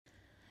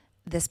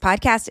This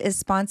podcast is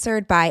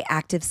sponsored by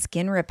Active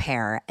Skin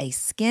Repair, a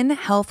skin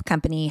health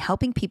company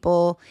helping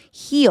people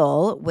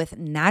heal with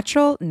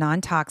natural,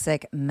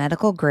 non-toxic,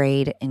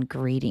 medical-grade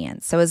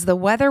ingredients. So as the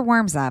weather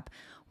warms up,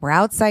 we're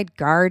outside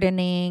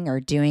gardening or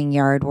doing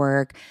yard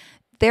work.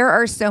 There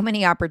are so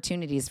many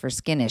opportunities for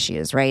skin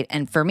issues, right?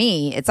 And for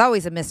me, it's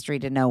always a mystery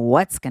to know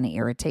what's going to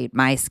irritate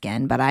my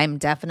skin, but I'm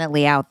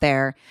definitely out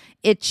there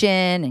itching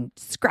and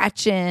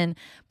scratching.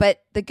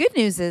 But the good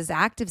news is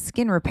Active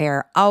Skin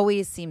Repair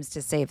always seems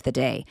to save the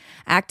day.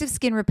 Active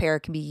Skin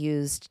Repair can be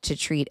used to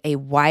treat a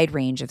wide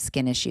range of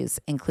skin issues,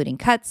 including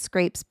cuts,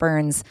 scrapes,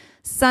 burns,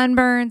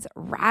 sunburns,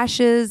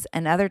 rashes,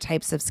 and other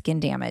types of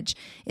skin damage.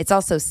 It's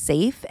also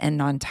safe and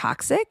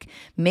non-toxic,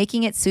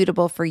 making it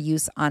suitable for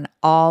use on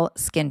all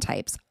skin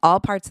types, all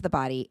parts of the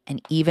body,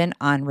 and even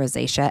on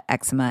rosacea,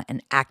 eczema,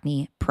 and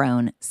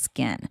acne-prone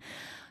skin.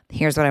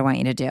 Here's what I want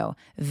you to do.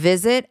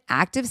 Visit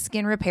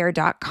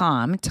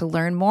ActiveSkinRepair.com to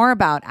learn more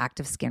about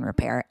Active Skin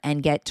Repair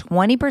and get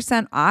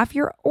 20% off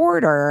your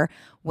order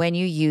when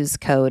you use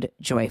code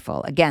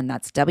JOYFUL. Again,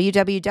 that's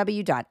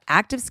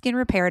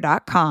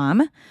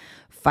www.ActiveSkinRepair.com.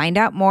 Find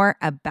out more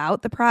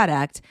about the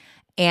product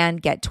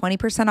and get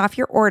 20% off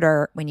your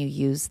order when you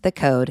use the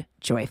code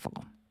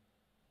JOYFUL.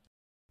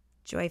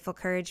 Joyful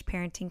Courage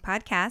Parenting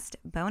Podcast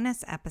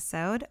bonus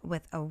episode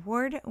with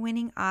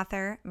award-winning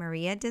author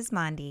Maria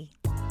Dismondy.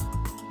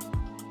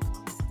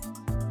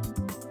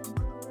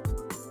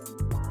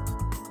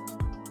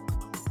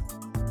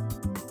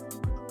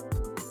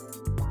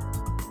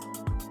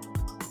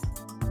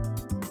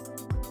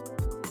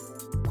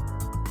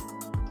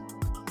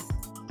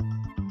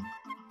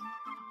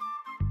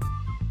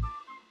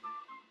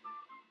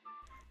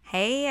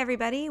 Hey,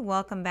 everybody.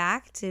 Welcome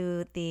back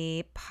to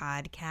the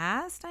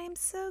podcast. I am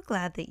so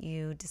glad that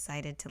you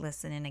decided to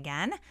listen in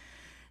again.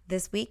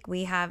 This week,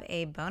 we have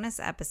a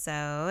bonus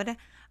episode.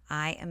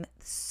 I am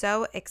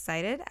so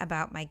excited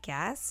about my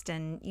guest.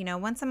 And,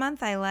 once a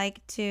month, I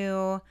like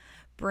to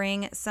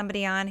bring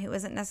somebody on who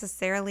isn't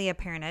necessarily a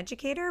parent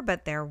educator,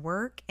 but their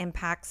work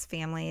impacts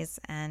families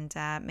and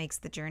makes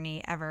the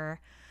journey ever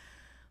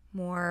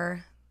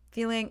more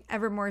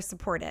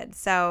supported.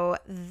 So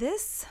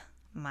this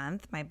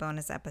month, my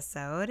bonus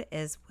episode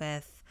is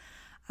with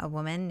a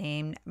woman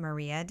named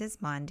Maria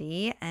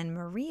Dismondy, and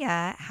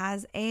Maria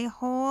has a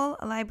whole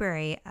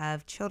library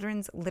of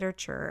children's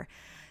literature,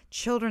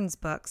 children's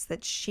books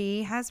that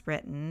she has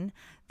written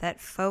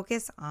that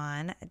focus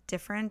on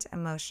different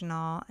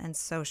emotional and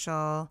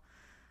social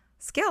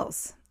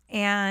skills.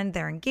 And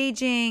they're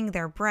engaging,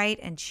 they're bright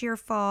and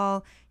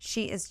cheerful.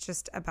 She is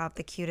just about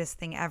the cutest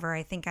thing ever.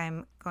 I think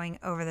I'm going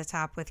over the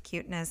top with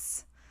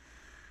cuteness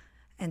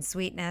and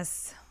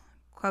sweetness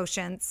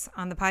quotients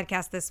on the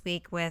podcast this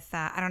week with,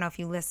 I don't know if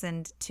you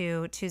listened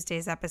to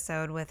Tuesday's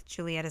episode with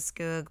Julietta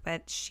Skoog,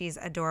 but she's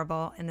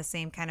adorable in the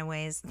same kind of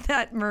ways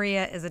that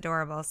Maria is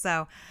adorable.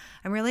 So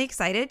I'm really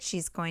excited.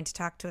 She's going to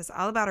talk to us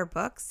all about her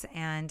books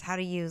and how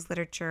to use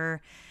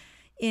literature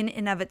in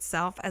and of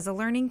itself as a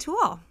learning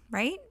tool,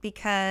 right?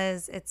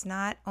 Because it's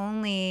not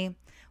only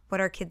what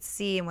our kids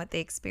see and what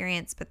they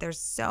experience, but there's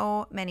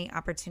so many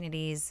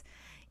opportunities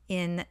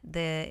in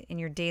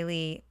your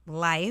daily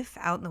life,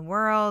 out in the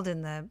world,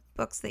 in the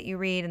books that you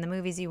read and the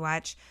movies you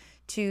watch,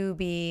 to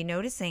be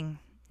noticing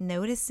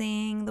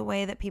the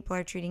way that people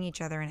are treating each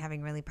other and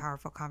having really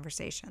powerful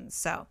conversations.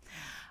 So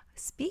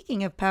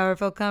speaking of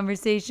powerful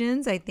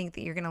conversations, I think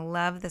that you're going to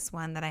love this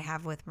one that I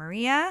have with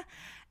Maria.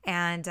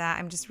 And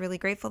I'm just really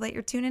grateful that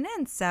you're tuning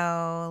in.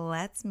 So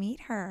let's meet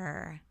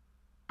her.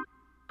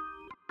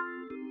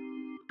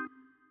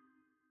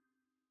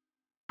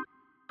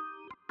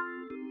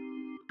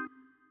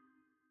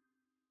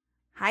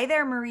 Hi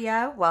there,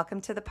 Maria. Welcome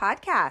to the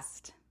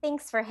podcast.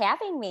 Thanks for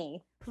having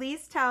me.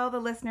 Please tell the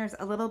listeners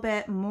a little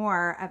bit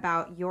more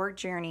about your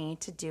journey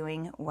to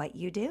doing what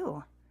you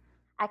do.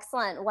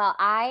 Excellent. Well,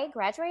 I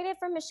graduated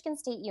from Michigan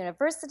State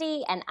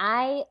University and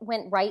I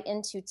went right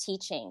into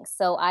teaching.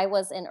 So I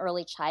was in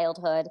early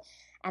childhood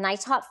and I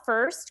taught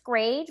first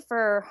grade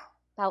for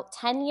about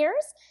 10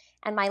 years.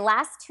 And my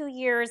last 2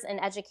 years in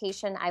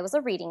education, I was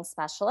a reading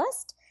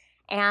specialist.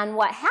 And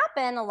what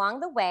happened along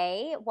the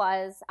way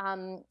was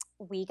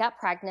we got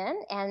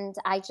pregnant and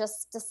I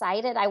just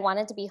decided I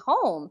wanted to be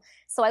home.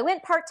 So I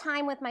went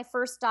part-time with my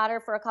first daughter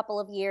for a couple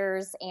of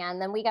years,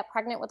 and then we got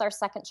pregnant with our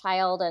second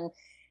child. And,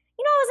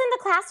 I was in the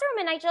classroom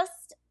and I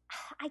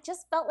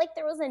just felt like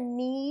there was a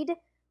need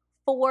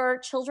for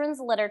children's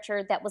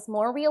literature that was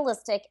more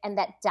realistic and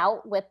that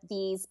dealt with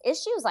these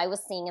issues I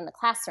was seeing in the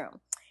classroom.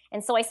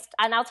 And so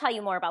and I'll tell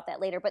you more about that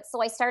later. But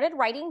so I started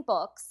writing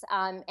books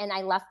and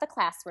I left the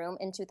classroom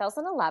in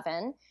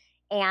 2011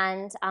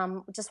 and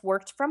just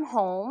worked from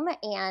home.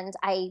 And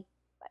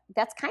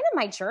that's kind of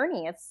my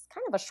journey. It's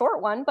kind of a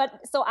short one. But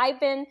so I've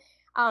been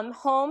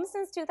home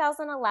since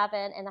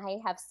 2011 and I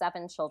have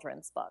 7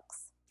 children's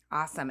books.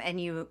 Awesome. And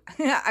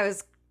I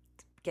was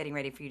getting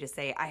ready for you to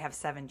say I have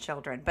 7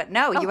 children, but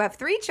no, you have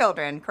 3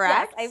 children,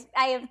 correct? Yes,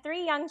 I have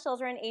 3 young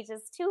children,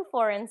 ages 2,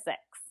 4, and 6.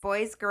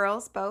 Boys,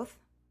 girls, both?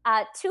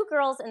 Two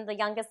girls and the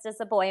youngest is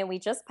a boy, and we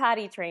just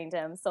potty trained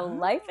him. So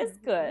life is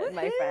good,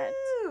 my friend.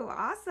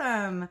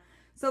 Awesome.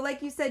 So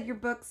like you said, your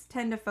books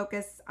tend to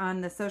focus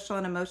on the social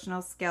and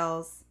emotional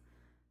skills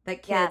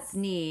that kids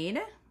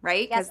need,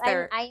 right? Yes,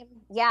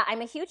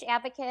 I'm a huge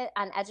advocate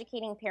on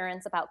educating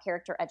parents about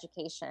character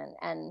education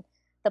and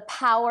the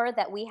power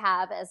that we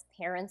have as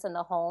parents in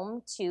the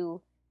home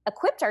to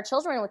equip our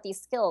children with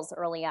these skills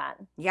early on.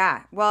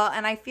 Yeah. Well,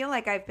 and I feel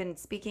like I've been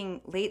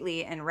speaking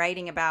lately and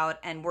writing about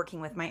and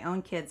working with my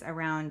own kids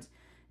around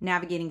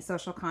navigating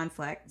social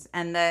conflict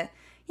and the,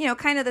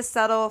 kind of the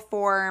subtle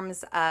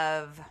forms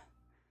of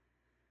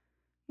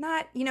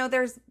not,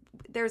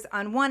 there's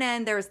on one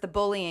end, there's the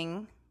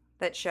bullying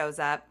that shows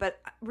up, but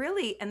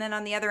really, and then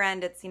on the other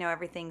end, it's,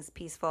 everything's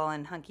peaceful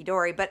and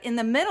hunky-dory. But in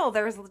the middle,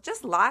 there's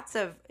just lots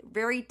of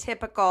very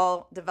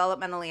typical,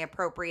 developmentally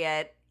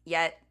appropriate,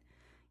 yet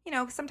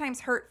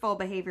sometimes hurtful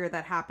behavior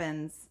that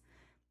happens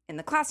in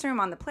the classroom,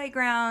 on the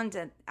playground,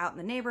 and out in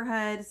the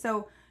neighborhood.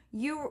 So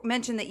you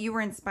mentioned that you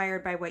were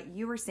inspired by what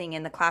you were seeing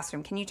in the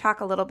classroom. Can you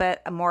talk a little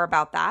bit more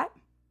about that?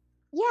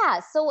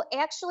 Yeah, so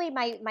actually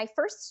my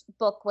first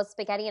book was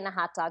Spaghetti in a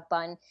Hot Dog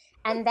Bun,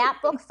 and that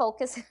book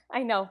focused,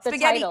 I know, the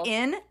Spaghetti title.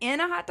 in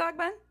a hot dog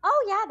bun?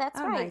 Oh, yeah, that's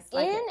right.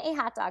 Nice. In a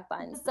hot dog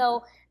bun.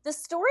 So the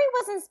story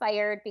was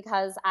inspired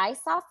because I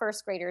saw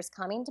first graders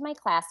coming to my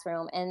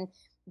classroom, and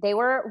they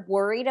were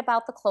worried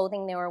about the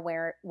clothing they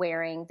were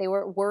wearing. They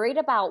were worried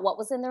about what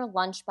was in their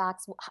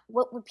lunchbox.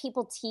 What would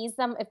people tease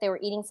them if they were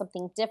eating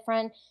something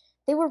different?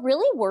 They were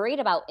really worried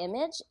about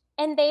image,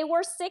 and they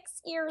were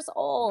 6 years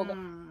old.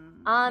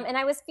 And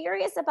I was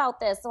furious about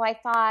this. So I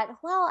thought,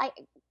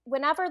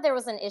 whenever there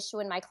was an issue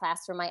in my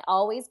classroom, I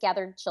always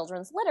gathered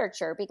children's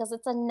literature because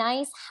it's a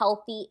nice,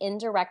 healthy,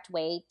 indirect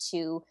way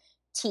to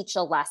teach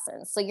a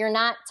lesson. So you're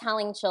not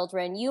telling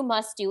children, you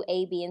must do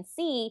A, B, and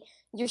C.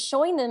 You're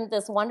showing them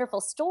this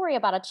wonderful story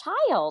about a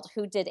child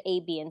who did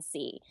A, B, and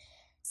C.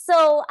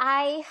 So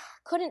I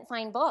couldn't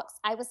find books.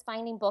 I was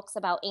finding books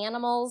about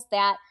animals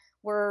that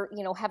were,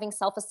 having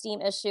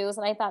self-esteem issues.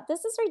 And I thought,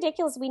 this is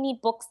ridiculous. We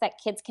need books that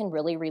kids can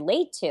really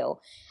relate to.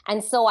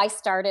 And so I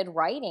started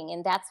writing,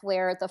 and that's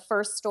where the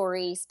first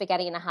story,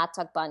 Spaghetti in a Hot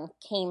Dog Bun,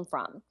 came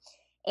from.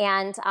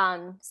 And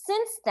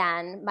since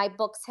then, my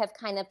books have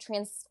kind of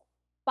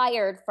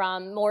transpired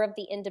from more of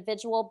the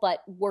individual, but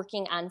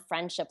working on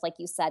friendship, like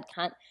you said,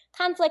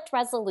 conflict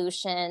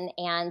resolution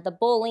and the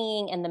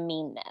bullying and the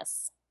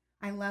meanness.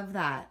 I love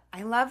that.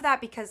 I love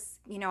that because,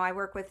 I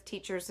work with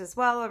teachers as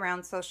well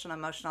around social and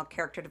emotional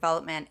character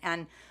development,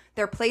 and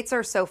their plates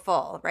are so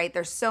full, right?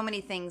 There's so many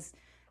things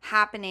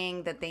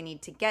happening that they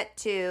need to get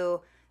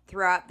to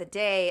throughout the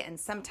day. And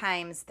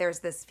sometimes there's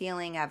this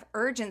feeling of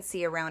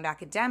urgency around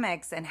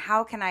academics and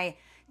how can I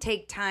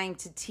take time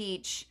to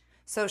teach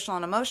social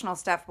and emotional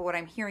stuff. But what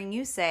I'm hearing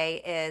you say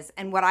is,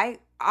 and what I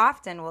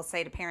often will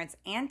say to parents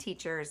and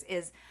teachers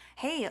is,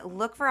 hey,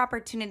 look for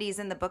opportunities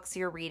in the books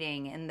you're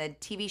reading, in the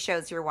TV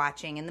shows you're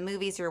watching, in the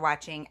movies you're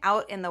watching,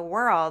 out in the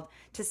world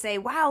to say,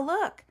 wow,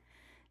 look,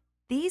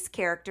 these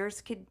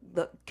characters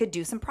could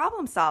do some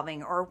problem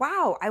solving, or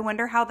wow, I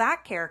wonder how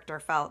that character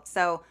felt.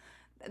 So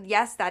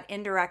yes, that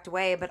indirect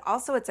way, but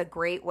also it's a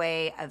great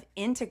way of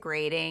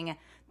integrating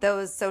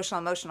those social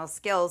emotional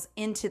skills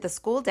into the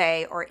school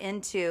day or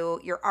into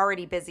your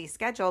already busy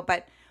schedule.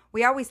 But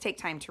we always take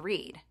time to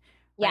read.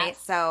 Right? Yes.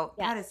 So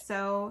yes. That is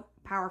so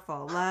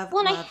powerful. Love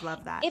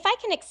that. If I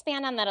can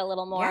expand on that a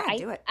little more, yeah,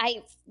 do it.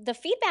 The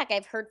feedback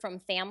I've heard from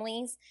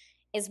families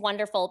is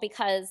wonderful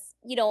because,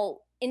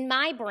 in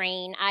my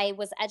brain, I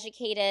was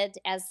educated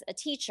as a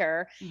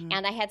teacher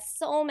and I had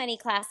so many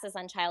classes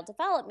on child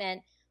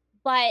development.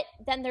 But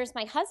then there's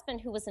my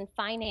husband who was in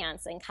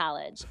finance in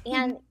college,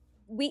 and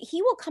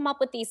he will come up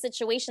with these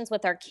situations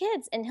with our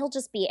kids and he'll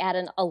just be at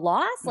a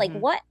loss. Like, how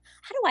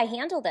do I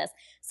handle this?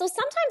 So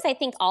sometimes I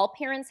think all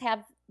parents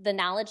have the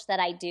knowledge that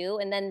I do.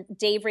 And then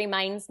Dave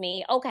reminds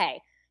me,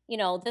 okay,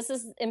 this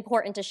is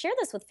important to share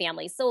this with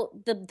families. So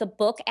the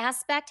book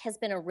aspect has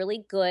been a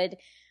really good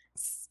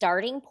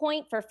starting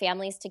point for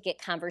families to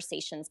get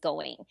conversations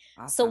going.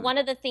 Awesome. So one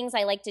of the things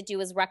I like to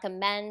do is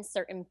recommend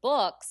certain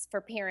books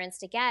for parents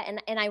to get.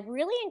 And I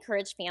really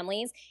encourage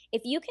families,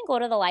 if you can go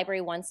to the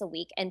library once a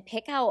week and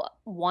pick out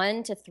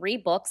 1 to 3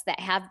 books that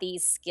have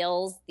these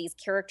skills, these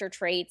character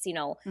traits,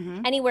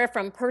 anywhere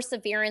from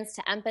perseverance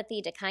to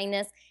empathy to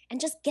kindness, and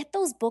just get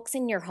those books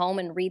in your home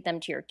and read them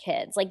to your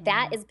kids. Like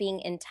that is being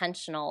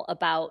intentional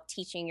about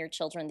teaching your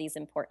children these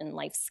important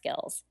life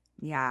skills.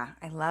 Yeah,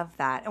 I love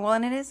that. Well,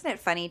 and isn't it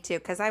funny too?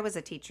 Because I was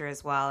a teacher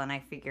as well, and I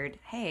figured,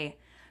 hey,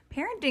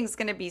 parenting's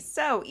going to be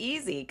so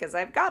easy because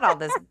I've got all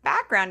this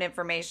background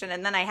information.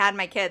 And then I had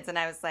my kids, and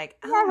I was like,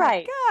 oh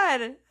my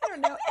God, I don't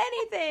know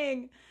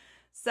anything.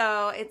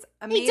 So it's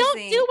amazing. They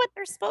don't do what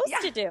they're supposed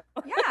to do.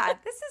 Yeah,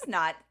 this is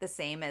not the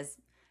same as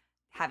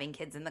having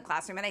kids in the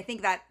classroom. And I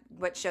think that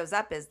what shows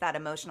up is that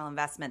emotional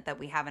investment that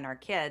we have in our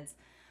kids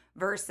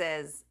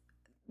versus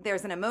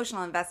there's an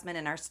emotional investment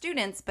in our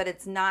students, but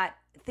it's not,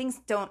 things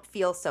don't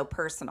feel so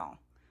personal.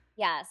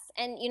 Yes.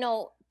 And,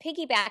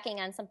 piggybacking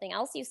on something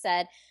else you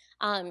said,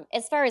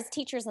 As far as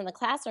teachers in the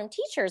classroom,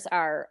 teachers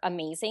are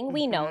amazing.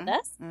 We know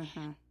this.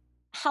 Mm-hmm.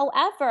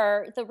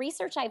 However, the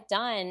research I've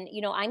done,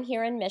 I'm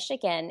here in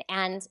Michigan,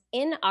 and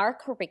in our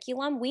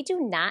curriculum, we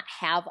do not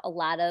have a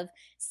lot of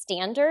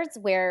standards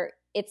where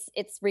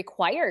it's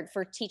required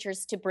for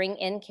teachers to bring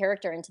in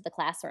character into the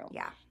classroom.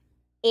 Yeah.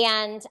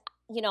 And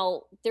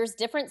there's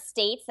different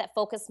states that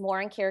focus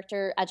more on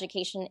character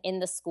education in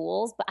the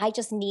schools, but I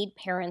just need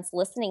parents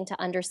listening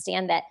to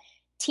understand that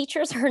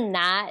teachers are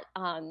not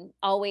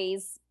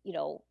always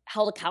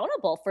held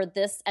accountable for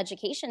this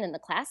education in the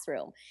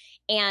classroom.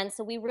 And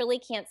so we really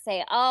can't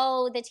say,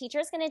 oh, the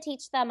teacher's going to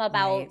teach them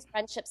about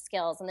friendship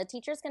skills and the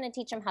teacher's going to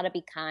teach them how to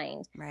be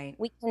kind. Right.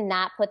 We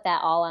cannot put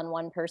that all on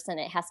one person.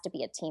 It has to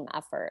be a team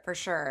effort. For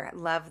sure.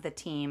 Love the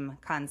team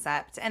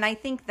concept. And I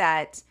think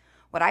that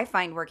what I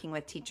find working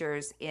with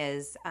teachers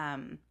is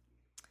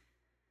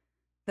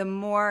the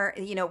more,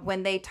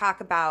 when they talk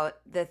about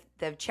the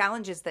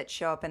challenges that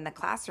show up in the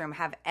classroom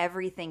have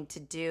everything to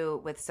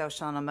do with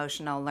social and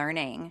emotional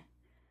learning,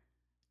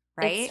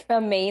 right? It's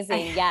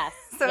amazing, yes.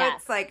 So yes.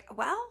 It's like,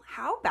 well,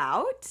 how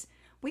about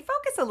we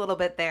focus a little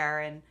bit there?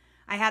 And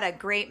I had a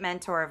great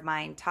mentor of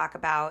mine talk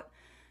about,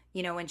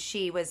 when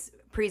she was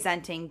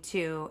presenting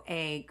to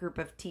a group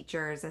of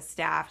teachers, a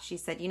staff, she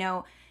said,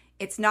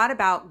 it's not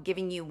about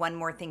giving you one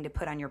more thing to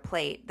put on your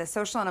plate. The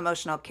social and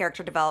emotional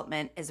character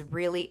development is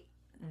really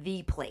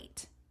the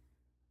plate.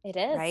 It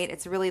is. Right?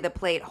 It's really the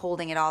plate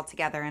holding it all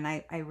together. And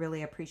I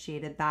really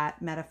appreciated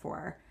that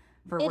metaphor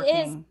for working.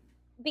 It is,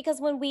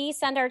 because when we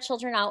send our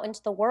children out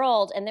into the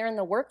world and they're in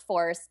the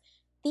workforce,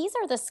 these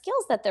are the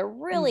skills that they're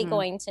really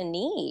going to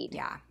need.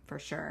 Yeah, for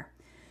sure.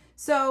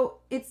 So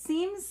it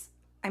seems,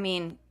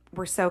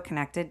 we're so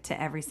connected to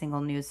every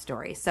single news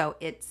story. So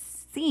it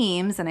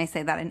seems, and I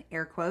say that in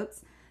air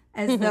quotes,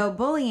 as though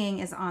bullying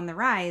is on the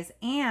rise.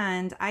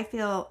 And I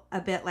feel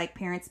a bit like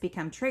parents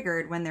become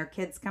triggered when their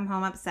kids come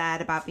home upset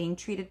about being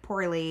treated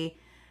poorly,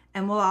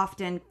 and will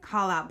often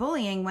call out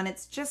bullying when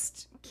it's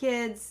just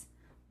kids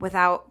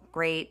without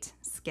great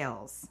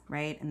skills,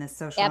 right? In this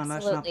social and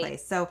emotional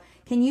place. So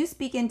can you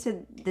speak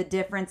into the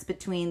difference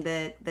between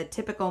the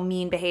typical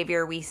mean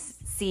behavior we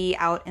see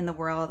out in the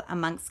world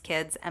amongst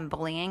kids and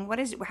bullying?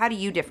 How do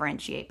you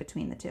differentiate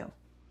between the two?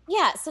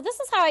 Yeah, so this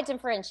is how I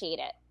differentiate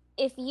it.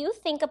 If you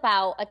think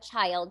about a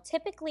child,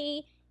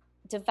 typically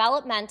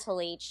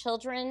developmentally,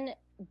 children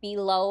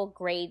below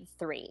grade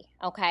 3,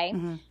 okay?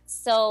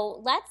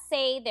 So let's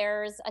say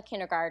there's a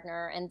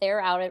kindergartner and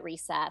they're out at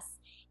recess.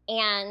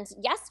 And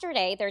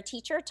yesterday, their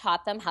teacher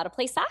taught them how to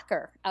play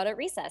soccer out at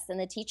recess. And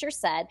the teacher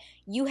said,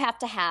 you have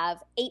to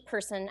have 8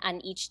 person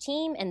on each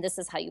team, and this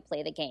is how you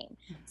play the game.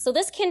 So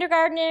this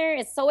kindergartner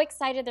is so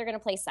excited they're going to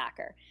play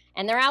soccer.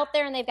 And they're out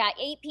there, and they've got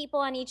 8 people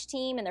on each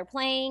team, and they're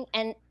playing,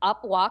 and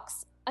up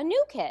walks a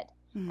new kid.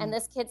 And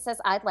this kid says,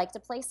 I'd like to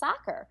play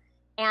soccer.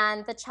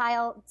 And the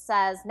child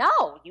says,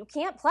 no, you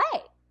can't play.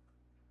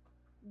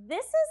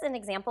 This is an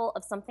example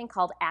of something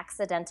called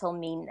accidental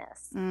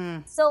meanness.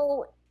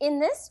 So in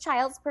this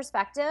child's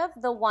perspective,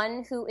 the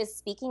one who is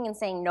speaking and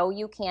saying, no,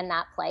 you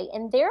cannot play,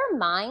 in their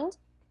mind,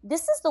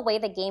 this is the way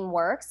the game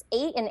works.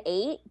 8 and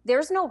 8,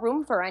 there's no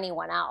room for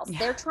anyone else. Yeah.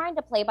 They're trying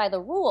to play by the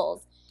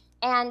rules.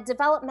 And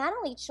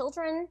developmentally,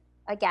 children,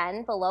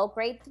 again, below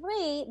grade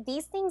 3,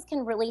 these things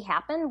can really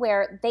happen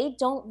where they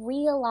don't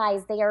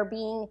realize they are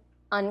being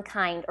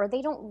unkind, or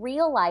they don't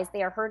realize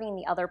they are hurting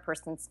the other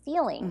person's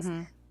feelings.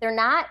 They're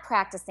not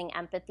practicing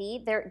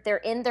empathy.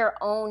 They're in their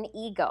own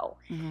ego.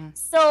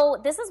 So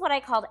this is what I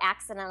called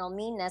accidental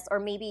meanness, or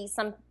maybe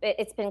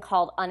it's been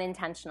called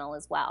unintentional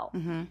as well.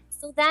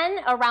 So then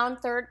around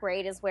 3rd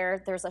grade is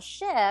where there's a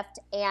shift,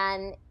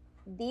 and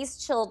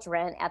these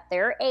children at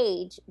their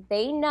age,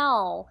 they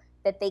know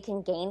that they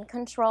can gain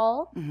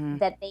control,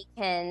 that they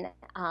can,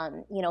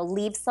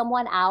 leave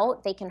someone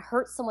out. They can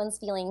hurt someone's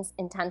feelings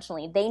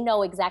intentionally. They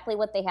know exactly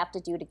what they have to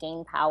do to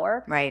gain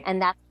power. Right.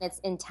 And that's when it's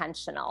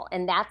intentional.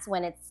 And that's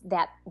when it's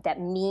that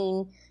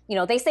mean,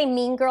 they say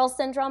mean girl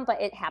syndrome,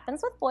 but it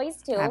happens with boys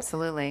too.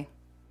 Absolutely.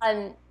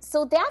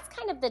 So that's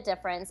kind of the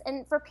difference.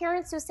 And for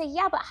parents who say,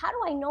 yeah, but how do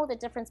I know the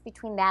difference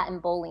between that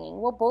and bullying?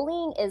 Well,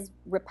 bullying is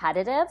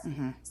repetitive.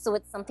 So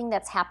it's something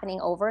that's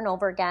happening over and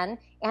over again,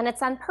 and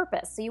it's on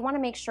purpose. So you want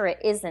to make sure it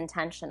is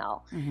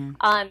intentional.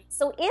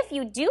 So if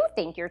you do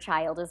think your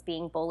child is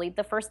being bullied,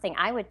 the first thing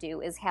I would do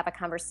is have a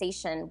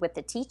conversation with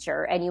the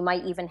teacher, and you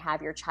might even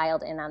have your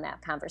child in on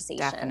that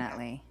conversation.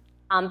 Definitely.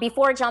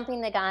 Before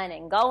jumping the gun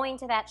and going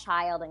to that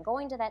child and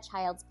going to that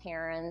child's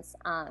parents.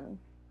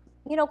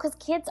 Because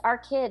kids are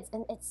kids,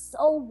 and it's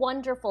so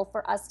wonderful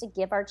for us to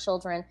give our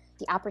children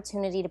the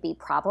opportunity to be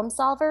problem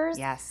solvers.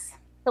 Yes.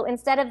 So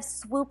instead of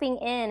swooping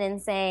in and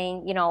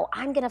saying,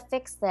 I'm going to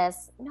fix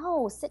this,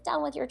 no, sit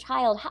down with your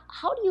child.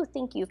 How do you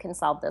think you can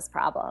solve this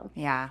problem?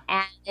 Yeah.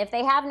 And if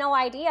they have no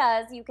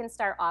ideas, you can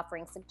start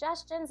offering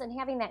suggestions and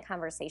having that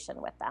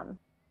conversation with them.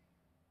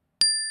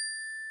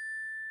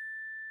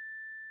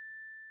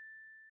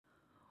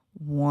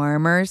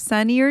 Warmer,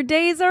 sunnier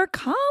days are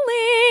calling.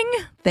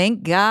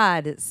 Thank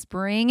God.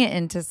 Spring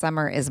into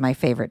summer is my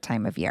favorite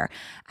time of year.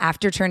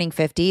 After turning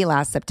 50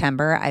 last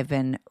September, I've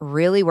been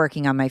really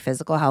working on my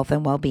physical health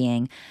and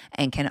well-being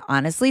and can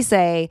honestly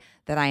say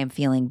that I am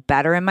feeling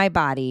better in my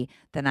body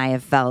than I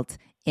have felt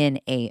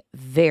in a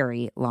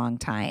very long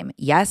time.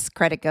 Yes,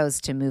 credit goes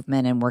to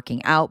movement and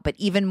working out, but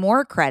even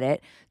more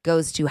credit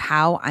goes to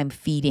how I'm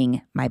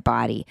feeding my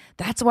body.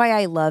 That's why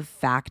I love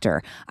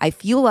Factor. I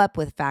fuel up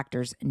with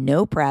Factor's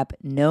no prep,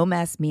 no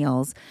mess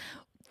meals,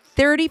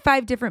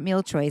 35 different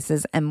meal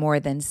choices, and more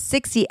than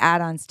 60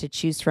 add-ons to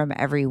choose from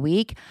every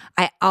week.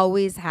 I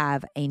always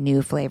have a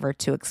new flavor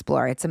to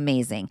explore. It's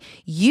amazing.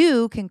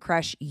 You can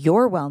crush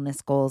your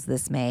wellness goals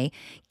this May,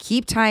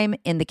 keep time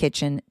in the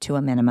kitchen to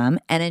a minimum,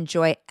 and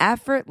enjoy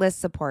effortless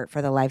support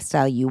for the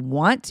lifestyle you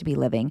want to be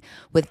living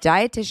with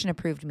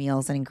dietitian-approved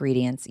meals and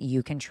ingredients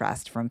you can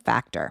trust from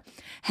Factor.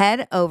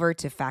 Head over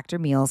to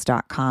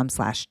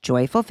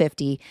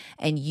factormeals.com/joyful50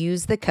 and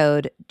use the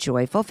code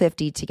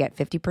joyful50 to get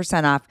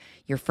 50% off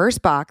your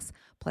first box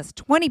plus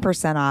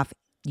 20% off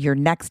your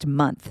next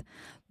month.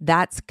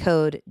 That's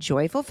code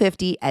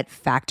joyful50 at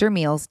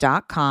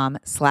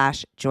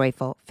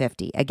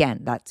factormeals.com/joyful50. Again,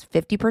 that's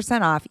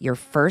 50% off your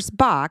first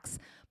box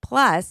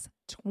plus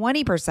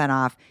 20%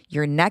 off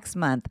your next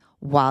month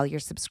while your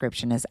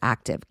subscription is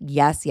active.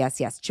 Yes, yes,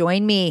 yes.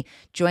 Join me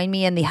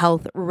in the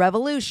health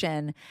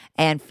revolution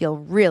and feel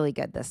really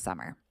good this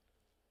summer.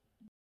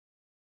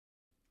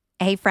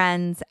 Hey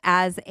friends,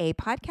 as a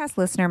podcast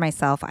listener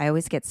myself, I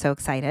always get so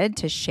excited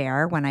to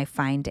share when I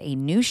find a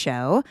new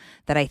show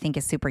that I think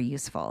is super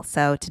useful.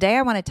 So today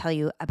I want to tell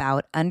you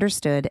about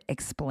Understood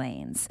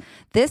Explains.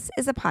 This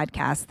is a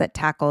podcast that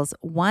tackles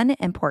one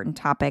important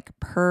topic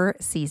per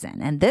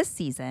season. And this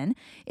season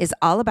is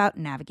all about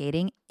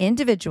navigating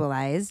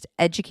individualized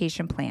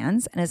education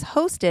plans and is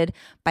hosted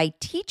by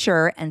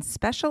teacher and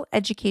special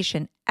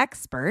education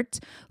expert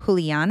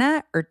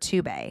Juliana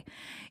Urtube.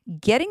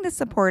 Getting the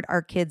support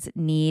our kids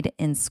need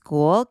in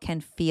school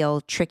can feel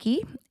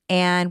tricky,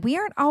 and we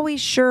aren't always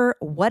sure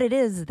what it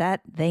is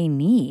that they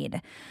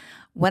need.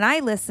 When I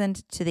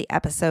listened to the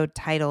episode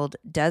titled,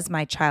 "Does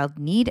My Child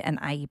Need an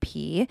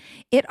IEP?"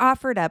 it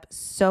offered up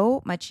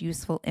so much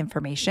useful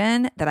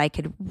information that I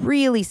could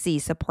really see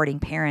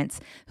supporting parents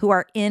who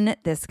are in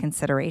this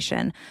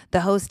consideration.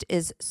 The host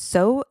is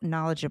so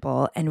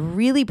knowledgeable and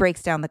really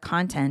breaks down the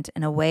content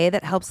in a way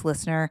that helps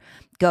listener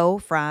go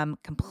from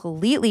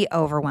completely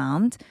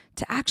overwhelmed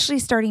to actually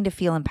starting to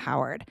feel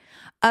empowered.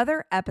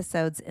 Other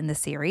episodes in the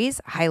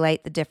series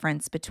highlight the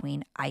difference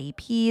between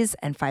IEPs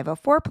and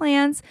 504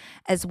 plans,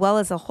 as well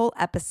as a whole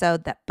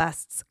episode that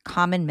busts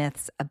common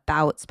myths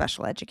about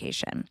special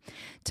education.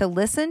 To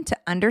listen to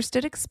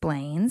Understood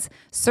Explains,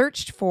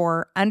 search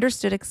for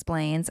Understood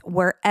Explains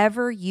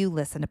wherever you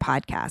listen to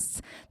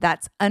podcasts.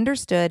 That's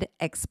Understood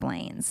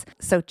Explains.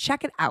 So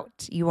check it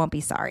out. You won't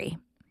be sorry.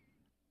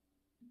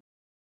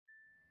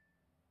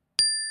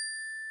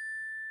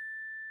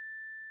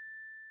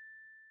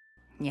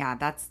 Yeah,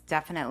 that's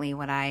definitely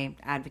what I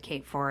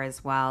advocate for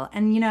as well.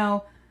 And,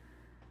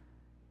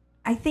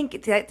 I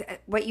think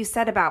that what you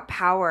said about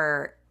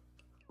power,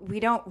 we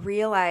don't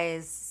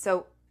realize.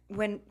 So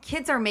when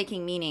kids are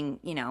making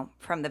meaning,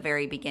 from the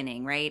very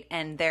beginning, right?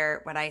 And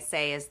what I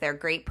say is they're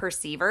great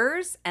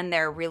perceivers and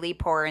they're really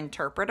poor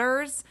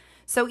interpreters.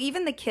 So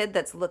even the kid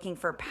that's looking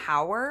for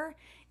power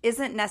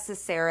isn't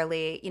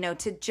necessarily,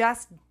 to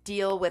just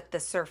deal with the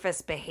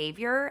surface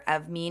behavior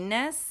of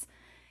meanness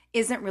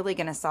isn't really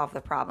going to solve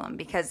the problem,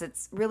 because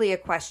it's really a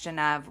question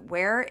of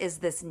where is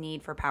this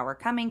need for power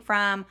coming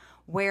from?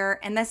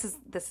 And this is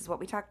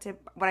what I talk to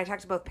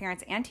both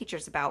parents and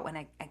teachers about. When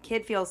a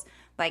kid feels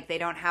like they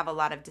don't have a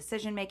lot of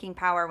decision-making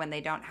power, when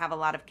they don't have a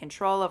lot of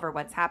control over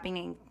what's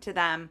happening to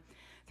them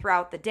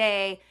throughout the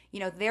day,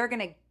 they're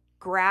going to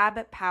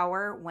grab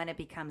power when it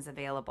becomes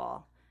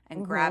available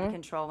and grab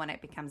control when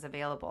it becomes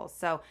available.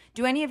 So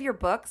do any of your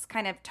books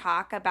kind of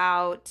talk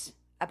about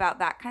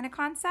that kind of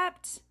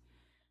concept?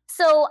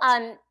 So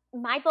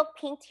my book,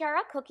 Pink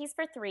Tiara Cookies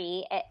for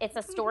Three, it's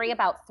a story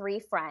about three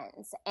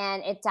friends.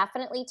 And it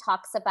definitely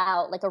talks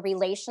about like a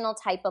relational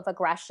type of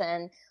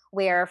aggression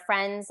where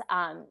friends,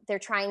 they're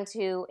trying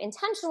to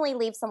intentionally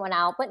leave someone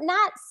out, but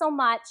not so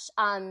much.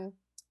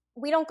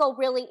 We don't go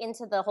really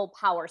into the whole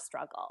power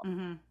struggle.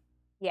 Mm-hmm.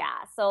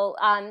 Yeah. So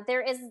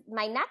there is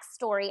my next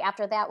story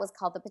after that was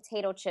called The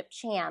Potato Chip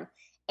Champ.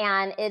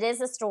 And it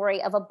is a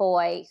story of a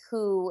boy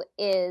who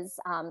is,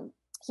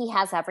 he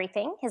has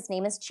everything. His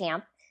name is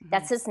Champ.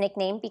 That's his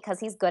nickname because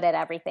he's good at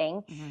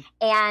everything. Mm-hmm.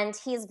 And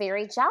he's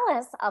very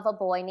jealous of a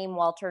boy named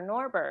Walter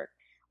Norbert.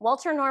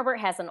 Walter Norbert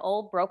has an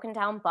old broken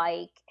down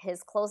bike.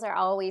 His clothes are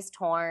always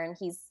torn.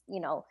 He's,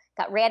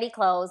 got ratty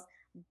clothes.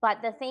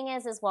 But the thing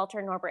is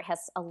Walter Norbert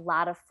has a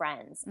lot of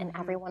friends and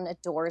everyone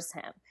adores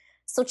him.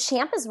 So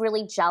Champ is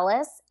really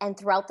jealous. And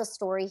throughout the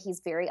story,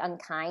 he's very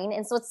unkind.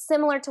 And so it's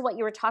similar to what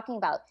you were talking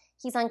about.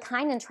 He's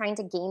unkind and trying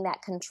to gain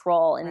that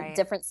control in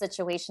different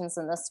situations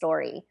in the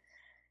story.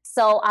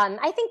 So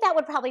I think that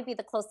would probably be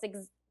the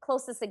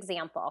closest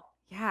example.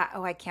 Yeah.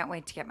 Oh, I can't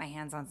wait to get my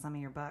hands on some of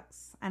your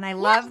books. And I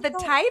love the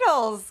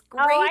titles.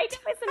 Great. Oh, I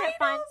know. Isn't it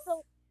fun?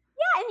 So,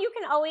 yeah,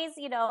 can always,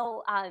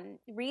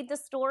 read the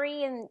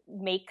story and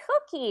make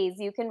cookies.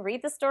 You can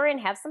read the story and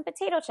have some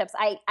potato chips.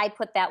 I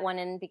put that one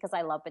in because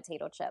I love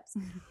potato chips.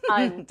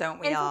 Don't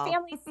we And for all?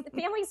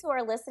 families who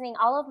are listening,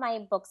 all of my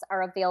books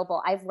are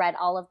available. I've read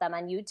all of them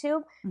on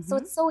YouTube. So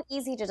it's so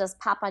easy to just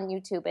pop on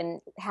YouTube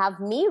and have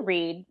me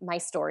read my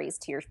stories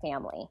to your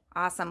family.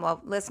 Awesome.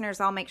 Well, listeners,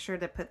 I'll make sure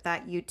to put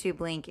that YouTube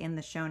link in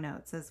the show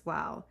notes as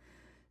well.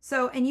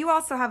 So, and you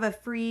also have a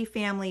free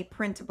family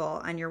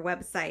printable on your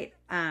website.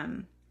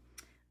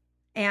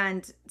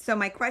 And so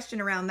my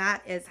question around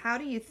that is, how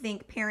do you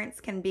think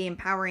parents can be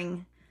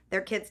empowering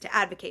their kids to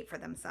advocate for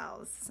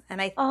themselves? And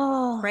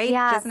right?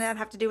 Yes. Doesn't that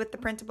have to do with the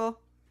printable?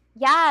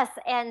 Yes.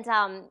 And,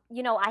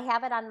 I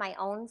have it on my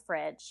own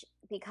fridge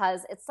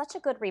because it's such a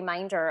good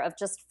reminder of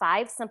just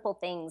 5 simple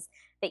things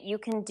that you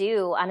can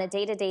do on a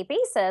day-to-day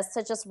basis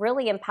to just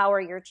really empower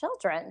your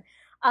children.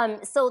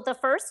 So the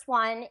first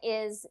one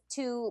is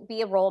to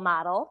be a role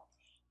model,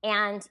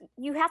 and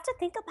you have to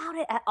think about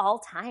it at all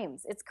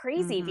times. It's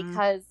crazy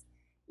because,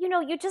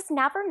 you just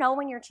never know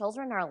when your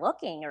children are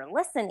looking or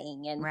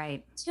listening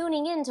and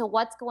tuning into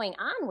what's going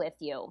on with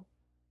you.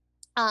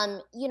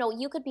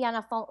 You could be on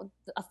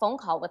a phone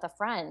call with a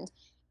friend,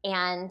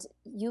 and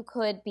you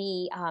could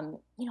be,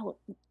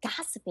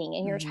 gossiping,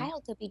 and your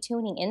child could be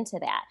tuning into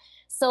that.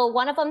 So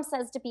one of them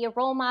says to be a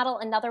role model.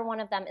 Another one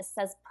of them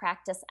says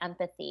practice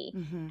empathy.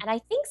 And I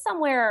think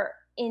somewhere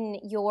in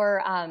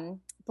your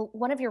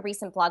one of your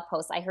recent blog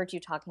posts, I heard you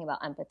talking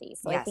about empathy.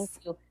 So I think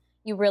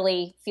you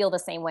really feel the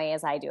same way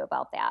as I do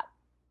about that.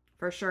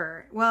 For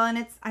sure. Well,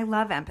 and I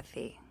love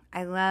empathy.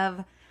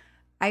 I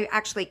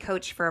actually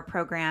coach for a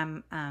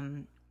program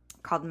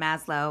called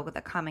Maslow, with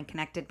a common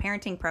connected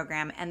parenting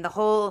program. And the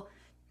whole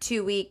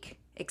 2-week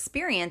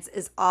experience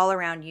is all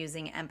around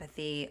using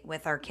empathy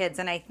with our kids.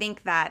 And I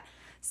think that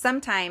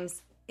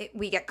sometimes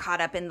we get caught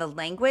up in the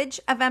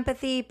language of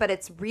empathy, but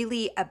it's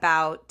really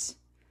about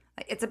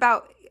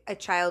a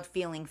child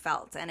feeling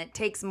felt. And it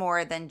takes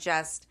more than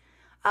just,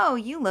 oh,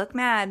 you look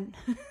mad.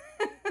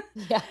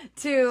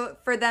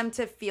 For them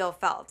to feel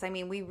felt. I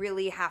mean, we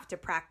really have to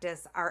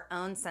practice our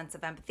own sense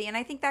of empathy. And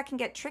I think that can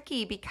get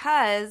tricky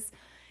because,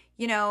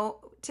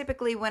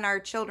 typically when our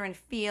children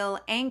feel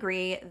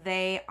angry,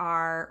 they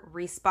are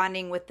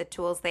responding with the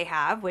tools they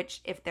have, which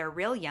if they're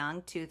real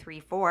young, 2, 3,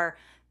 4,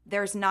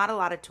 there's not a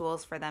lot of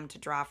tools for them to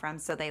draw from.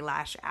 So they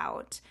lash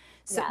out,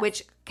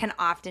 which can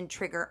often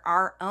trigger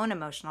our own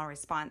emotional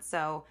response.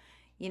 So,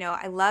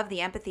 I love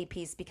the empathy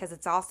piece because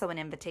it's also an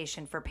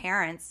invitation for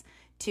parents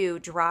to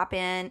drop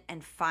in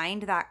and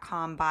find that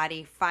calm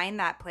body, find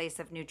that place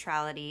of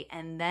neutrality,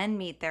 and then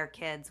meet their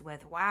kids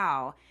with,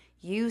 wow,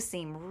 you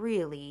seem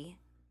really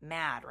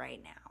mad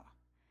right now.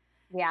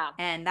 Yeah.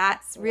 And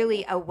that's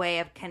really a way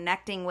of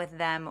connecting with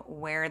them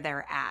where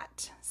they're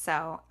at.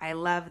 So I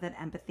love that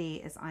empathy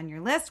is on your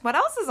list. What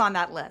else is on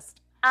that list?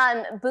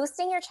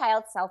 Boosting your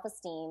child's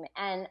self-esteem.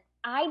 And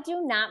I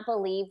do not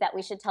believe that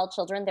we should tell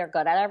children they're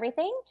good at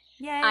everything.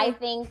 Yay. I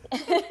think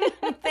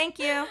Thank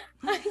you.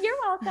 You're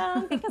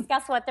welcome. Because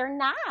guess what? They're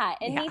not,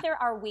 and neither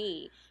are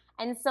we.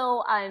 And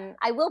so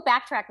I will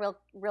backtrack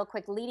real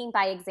quick, leading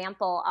by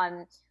example.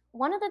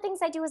 One of the things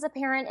I do as a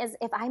parent is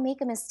if I make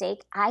a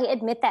mistake, I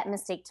admit that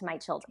mistake to my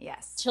children.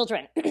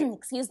 Children,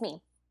 excuse me.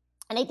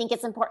 And I think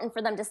it's important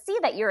for them to see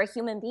that you're a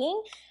human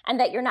being and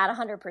that you're not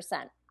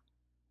 100%.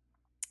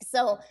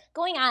 So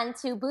going on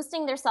to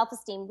boosting their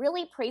self-esteem,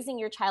 really praising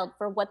your child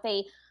for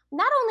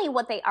not only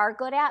what they are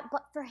good at,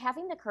 but for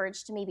having the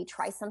courage to maybe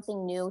try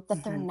something new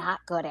that they're not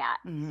good at.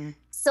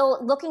 So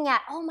looking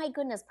at, oh my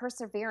goodness,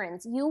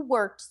 perseverance. You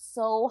worked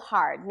so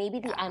hard. Maybe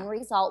the end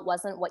result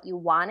wasn't what you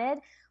wanted,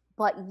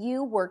 but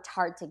you worked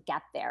hard to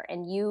get there.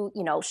 And you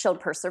showed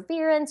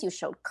perseverance, you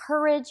showed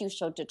courage, you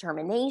showed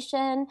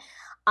determination.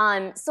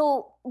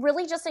 So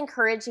really just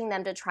encouraging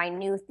them to try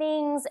new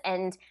things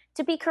and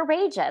to be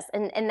courageous.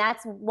 And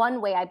that's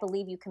one way I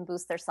believe you can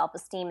boost their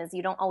self-esteem is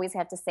you don't always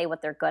have to say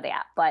what they're good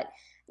at, but,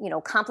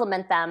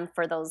 compliment them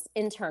for those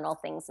internal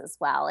things as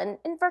well. And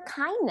for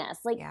kindness,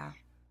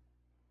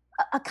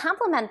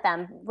 compliment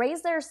them,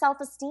 raise their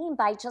self-esteem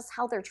by just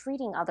how they're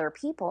treating other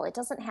people. It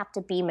doesn't have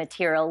to be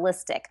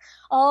materialistic.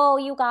 Oh,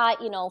 you got,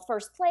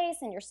 first place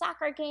in your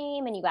soccer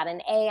game and you got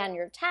an A on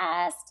your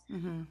test.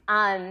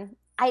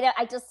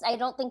 I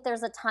don't think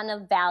there's a ton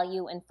of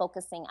value in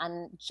focusing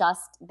on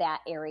just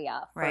that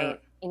area for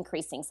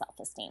increasing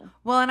self-esteem.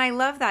 Well, and I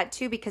love that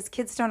too, because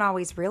kids don't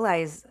always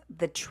realize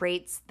the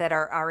traits that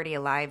are already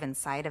alive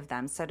inside of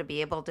them. So to be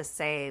able to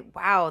say,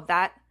 wow,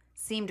 that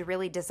seemed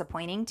really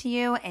disappointing to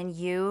you and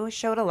you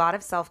showed a lot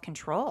of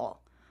self-control.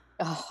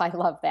 Oh, I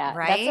love that.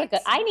 Right?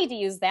 I need to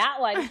use that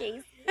one,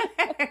 Casey.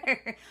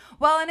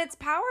 Well, and it's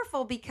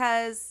powerful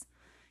because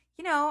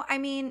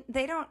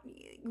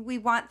we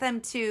want them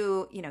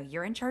to,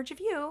 you're in charge of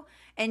you.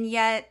 And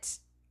yet,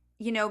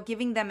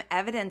 giving them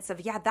evidence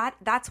of,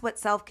 that's what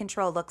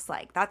self-control looks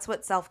like. That's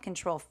what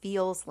self-control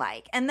feels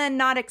like. And then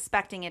not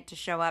expecting it to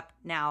show up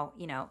now,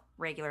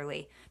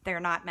 regularly.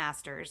 They're not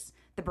masters.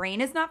 The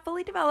brain is not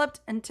fully developed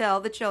until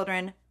the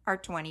children are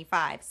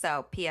 25.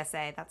 So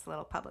PSA, that's a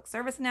little public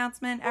service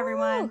announcement,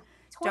 everyone.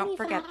 Don't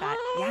forget 25?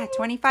 that. Yeah,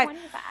 25.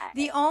 25.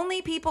 The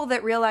only people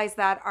that realize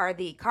that are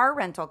the car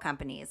rental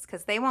companies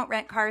because they won't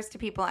rent cars to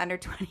people under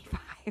 25.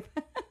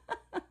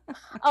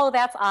 Oh,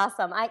 that's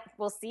awesome.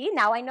 Will see.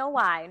 Now I know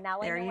why.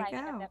 Now I There know you why I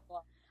got go. that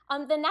book.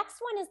 The next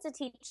one is to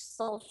teach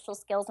social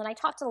skills, and I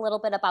talked a little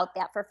bit about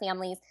that for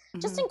families.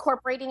 Just Hmm.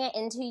 incorporating it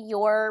into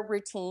your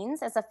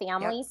routines as a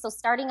family. Yep. So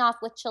starting off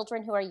with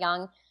children who are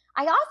young,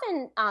 I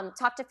often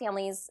talk to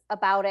families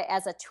about it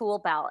as a tool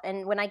belt.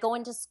 And when I go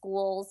into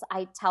schools,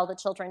 I tell the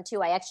children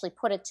too. I actually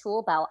put a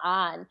tool belt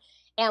on,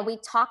 and we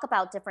talk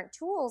about different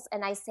tools.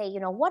 And I say,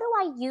 what do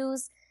I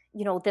use?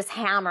 This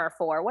hammer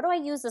for? What do I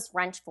use this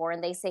wrench for?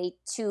 And they say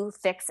to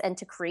fix and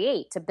to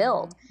create, to Hmm.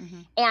 build. Hmm.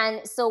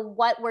 And so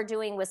what we're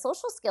doing with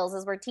social skills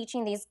is we're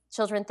teaching these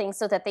children things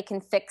so that they can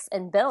fix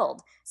and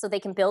build, so they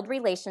can build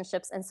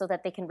relationships and so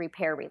that they can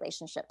repair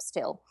relationships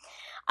too.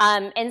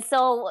 And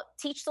so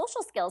teach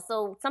social skills.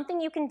 So something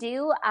you can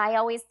do, I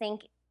always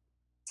think,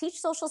 teach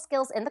social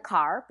skills in the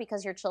car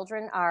because your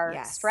children are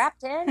Yes.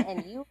 strapped in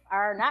and you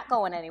are not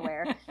going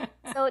anywhere.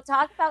 So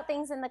talk about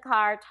things in the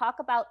car, talk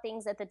about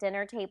things at the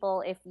dinner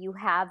table if you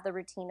have the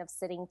routine of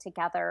sitting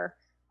together,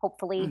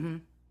 hopefully Hmm.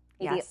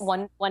 maybe Yes.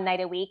 one night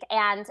a week,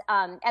 and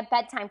at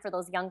bedtime for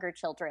those younger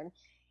children.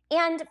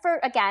 And for,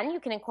 again, you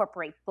can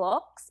incorporate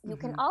books. You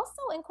can Hmm.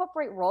 also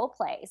incorporate role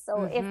play.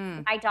 So if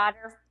Hmm. my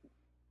daughter,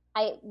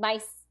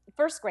 my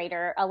first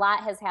grader, a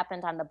lot has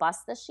happened on the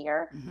bus this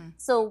year. Hmm.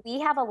 So we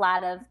have a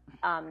lot of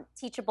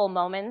teachable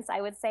moments,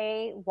 I would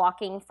say,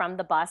 walking from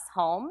the bus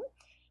home.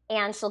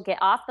 And she'll get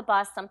off the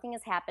bus. Something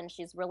has happened.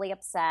 She's really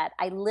upset.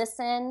 I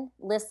listen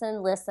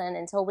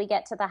until we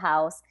get to the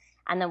house.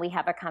 And then we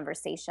have a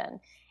conversation.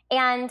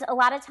 And a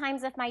lot of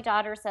times, if my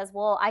daughter says,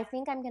 well, I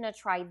think I'm going to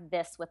try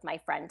this with my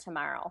friend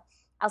tomorrow,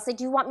 I'll say,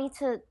 do you want me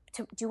do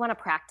you want to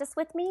practice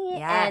with me?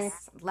 And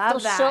Yes. so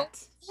Love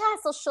that.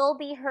 she'll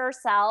be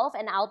herself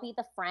and I'll be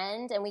the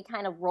friend, and we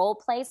kind of role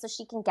play so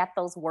she can get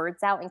those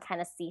words out and kind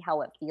of see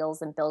how it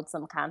feels and build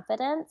some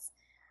confidence.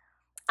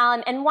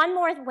 And one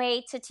more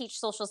way to teach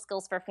social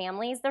skills for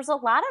families, there's a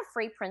lot of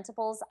free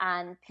printables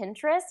on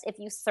Pinterest if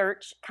you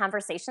search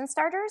conversation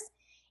starters.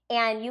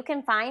 And you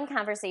can find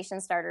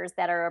conversation starters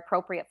that are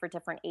appropriate for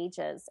different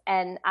ages.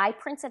 And I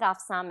printed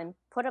off some and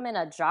put them in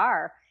a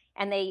jar,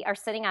 and they are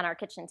sitting on our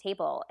kitchen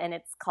table. And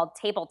it's called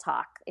Table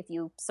Talk if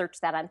you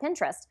search that on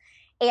Pinterest.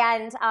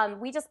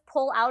 And we just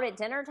pull out at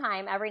dinner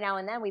time every now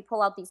and then. We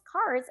pull out these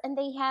cards, and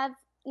they have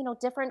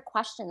different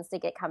questions to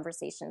get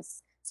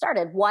conversations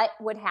started. What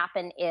would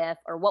happen if,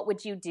 or what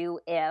would you do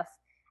if?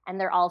 And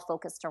they're all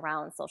focused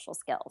around social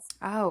skills.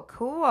 Oh,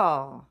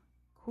 cool.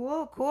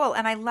 Cool, cool.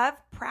 And I love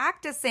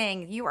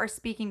practicing. You are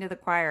speaking to the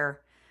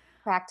choir.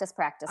 Practice,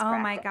 practice, Oh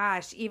my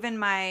practice. gosh.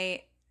 Even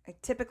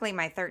typically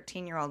my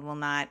 13-year-old will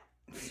not,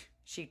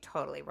 she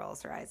totally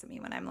rolls her eyes at me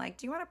when I'm like,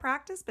 do you want to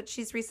practice? But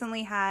she's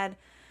recently had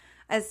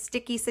a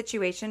sticky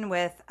situation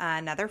with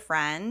another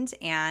friend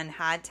and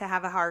had to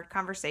have a hard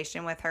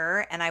conversation with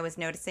her. And I was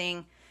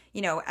noticing,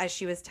 as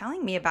she was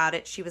telling me about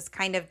it, she was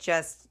kind of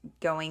just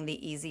going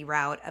the easy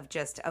route of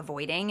just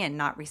avoiding and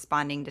not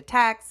responding to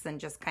texts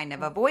and just kind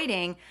of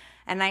avoiding.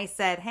 And I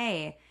said,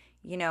 hey,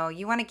 you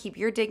want to keep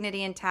your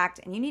dignity intact,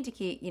 and you need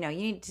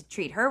to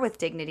treat her with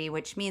dignity,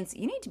 which means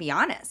you need to be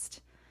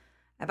honest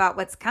about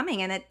what's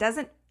coming. And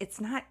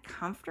it's not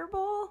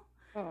comfortable.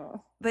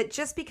 But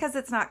just because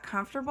it's not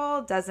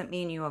comfortable doesn't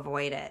mean you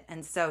avoid it.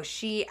 And so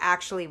she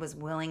actually was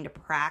willing to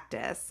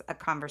practice a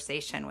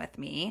conversation with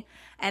me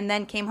and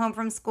then came home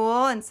from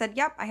school and said,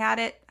 yep, I had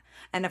it.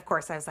 And of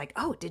course I was like,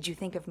 oh, did you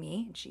think of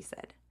me? And she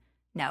said,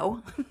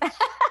 no. I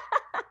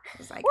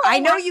was like, Well, I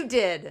know you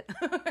did.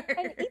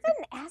 and even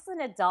as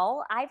an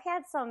adult, I've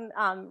had some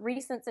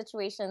recent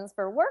situations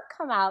for work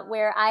come out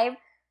where I've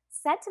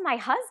said to my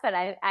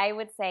husband, I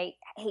would say,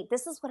 hey,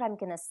 this is what I'm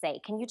going to say.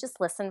 Can you just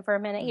listen for a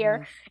minute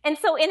here? And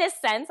so in a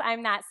sense,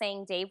 I'm not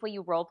saying, Dave, will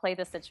you role play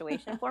the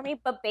situation for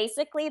me? But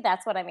basically,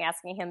 that's what I'm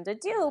asking him to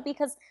do,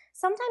 because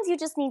sometimes you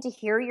just need to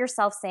hear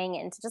yourself saying it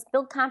and to just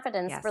build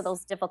confidence for Yes.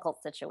 those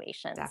difficult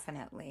situations.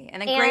 Definitely.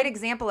 And a great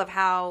example of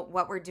how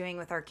what we're doing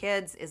with our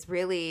kids is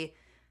really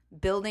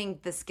building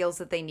the skills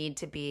that they need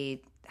to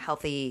be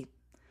healthy,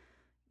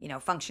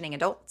 functioning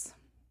adults.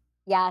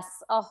 Yes.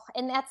 Oh,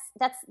 and that's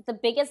the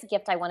biggest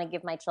gift I want to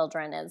give my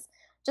children, is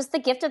just the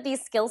gift of these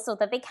skills so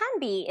that they can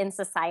be in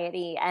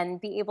society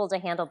and be able to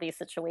handle these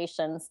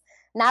situations.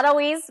 Not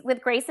always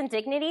with grace and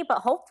dignity, but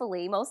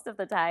hopefully most of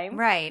the time.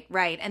 Right,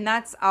 right. And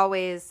that's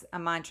always a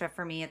mantra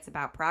for me. It's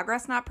about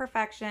progress, not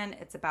perfection.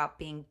 It's about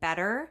being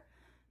better,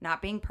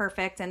 not being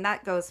perfect. And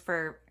that goes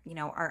for,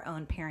 our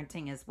own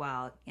parenting as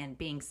well, and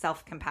being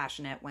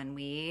self-compassionate when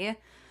we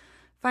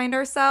find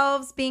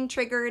ourselves being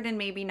triggered and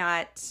maybe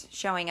not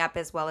showing up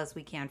as well as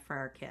we can for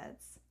our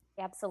kids.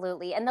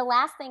 Absolutely. And the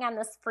last thing on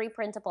this free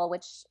printable,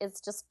 which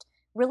is just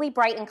really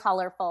bright and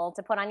colorful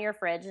to put on your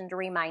fridge and to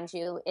remind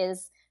you,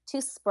 is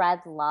to spread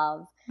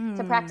love,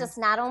 to practice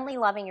not only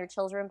loving your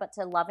children, but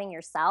to loving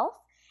yourself.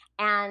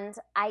 And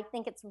I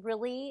think it's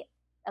really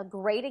a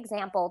great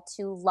example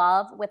to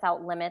love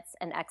without limits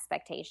and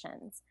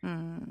expectations.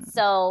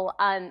 So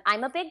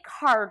I'm a big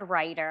card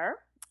writer.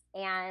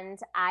 and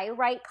I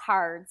write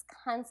cards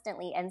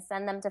constantly and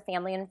send them to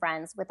family and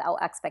friends without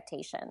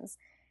expectations.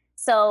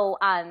 So,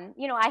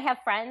 I have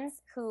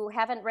friends who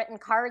haven't written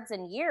cards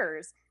in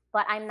years,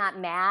 but I'm not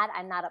mad.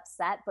 I'm not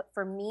upset. But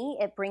for me,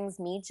 it brings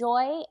me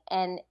joy,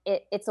 and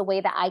it's a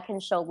way that I can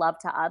show love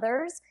to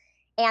others.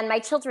 And my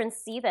children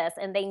see this,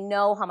 and they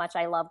know how much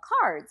I love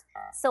cards.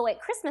 So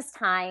at Christmas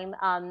time,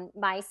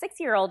 my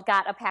 6-year-old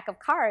got a pack of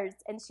cards,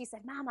 and she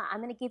said, "Mama,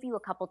 I'm going to give you a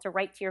couple to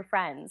write to your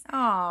friends."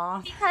 Aw.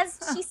 Because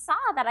she saw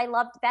that I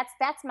loved,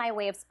 that's my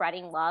way of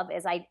spreading love,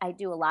 is I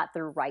do a lot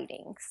through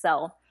writing.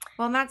 So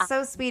Well, and that's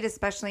so sweet,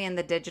 especially in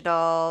the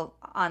digital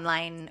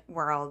online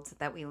world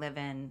that we live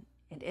in.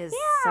 It is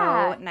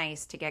so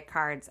nice to get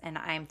cards. And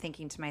I'm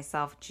thinking to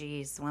myself,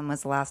 geez, when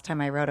was the last time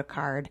I wrote a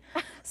card?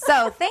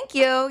 So thank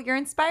you. You're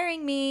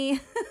inspiring me.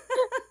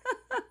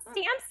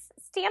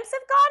 Stamps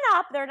have gone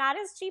up. They're not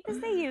as cheap as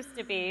they used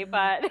to be,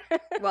 but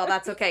Well,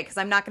 that's okay, because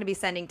I'm not going to be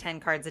sending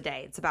 10 cards a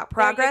day. It's about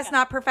progress,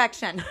 not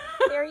perfection.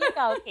 There you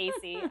go,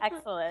 Casey.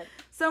 Excellent.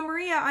 So,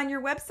 Maria, on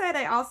your website,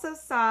 I also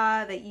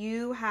saw that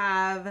you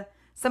have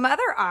some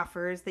other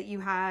offers, that you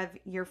have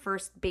your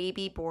first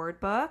baby board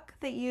book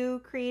that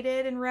you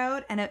created and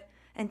wrote. And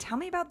tell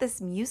me about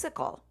this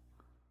musical.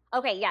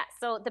 Okay, yeah.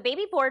 So the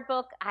baby board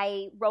book,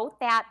 I wrote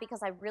that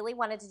because I really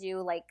wanted to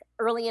do like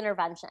early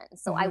intervention.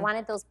 So I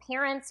wanted those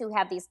parents who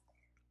have these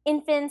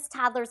infants,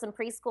 toddlers, and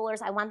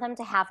preschoolers, I want them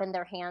to have in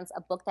their hands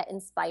a book that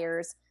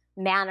inspires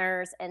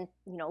manners and,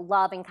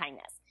 love and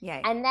kindness.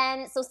 Yay. And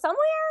then, so somewhere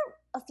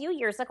a few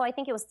years ago, I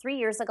think it was 3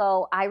 years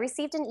ago, I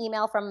received an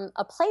email from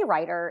a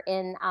playwriter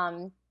in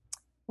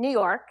New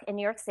York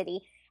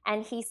City.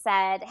 And he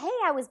said, "Hey,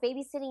 I was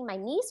babysitting my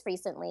niece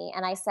recently."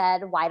 And I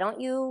said, "Why don't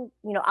you,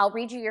 I'll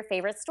read you your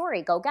favorite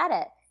story. Go get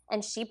it."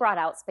 And she brought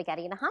out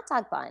Spaghetti in a Hot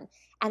Dog Bun.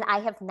 And I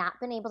have not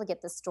been able to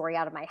get this story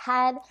out of my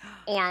head.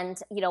 And,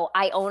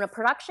 I own a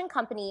production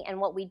company.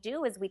 And what we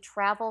do is we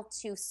travel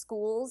to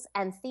schools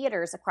and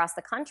theaters across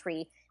the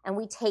country, and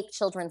we take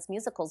children's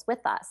musicals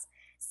with us.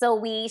 So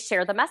we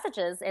share the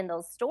messages in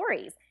those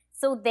stories.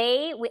 So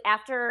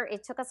after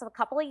it took us a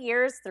couple of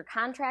years through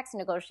contracts and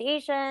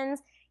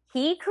negotiations,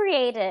 he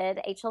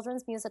created a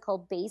children's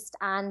musical based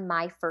on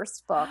my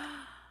first book.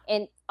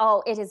 And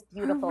it is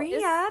beautiful.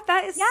 Maria,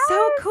 that is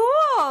so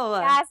cool.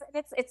 Yes,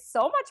 it's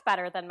so much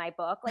better than my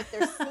book. Like,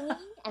 there's singing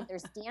and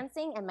there's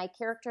dancing, and my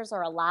characters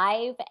are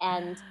alive.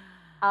 And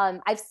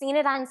I've seen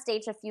it on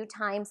stage a few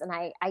times, and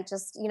I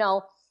just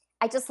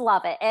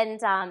love it. And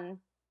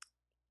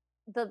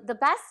the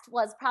best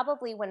was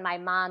probably when my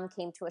mom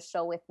came to a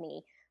show with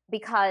me,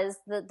 because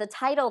the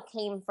title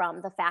came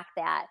from the fact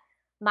that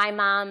my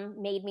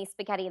mom made me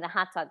spaghetti in a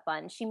hot dog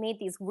bun. She made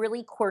these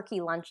really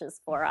quirky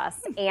lunches for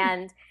us.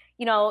 And,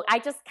 I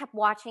just kept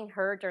watching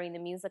her during the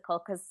musical,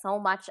 because so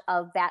much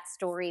of that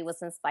story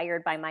was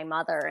inspired by my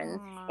mother. And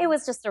it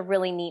was just a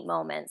really neat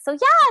moment. So,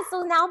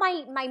 so now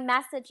my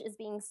message is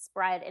being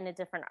spread in a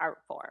different art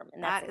form.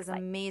 And that is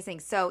amazing.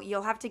 So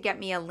you'll have to get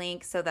me a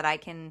link so that I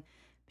can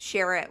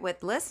share it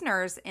with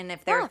listeners. And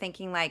if they're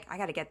thinking like, I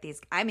got to get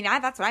these,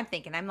 that's what I'm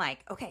thinking. I'm like,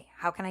 okay,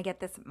 how can I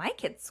get this at my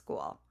kid's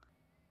school?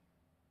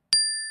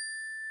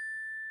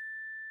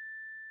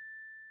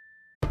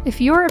 If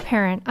you're a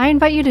parent, I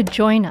invite you to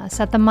join us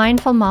at the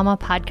Mindful Mama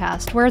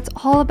podcast, where it's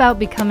all about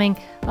becoming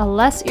a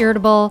less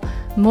irritable,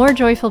 more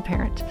joyful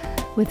parent.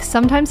 With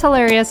sometimes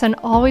hilarious and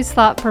always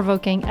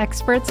thought-provoking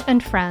experts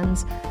and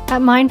friends,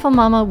 at Mindful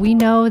Mama, we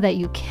know that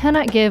you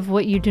cannot give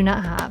what you do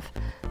not have.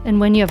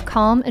 And when you have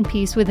calm and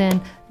peace within,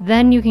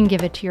 then you can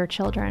give it to your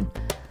children.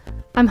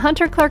 I'm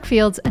Hunter Clark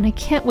Fields, and I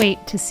can't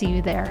wait to see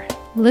you there.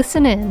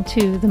 Listen in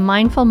to the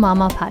Mindful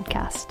Mama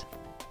podcast.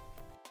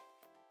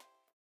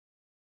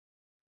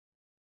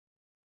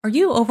 Are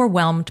you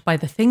overwhelmed by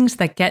the things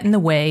that get in the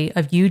way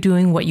of you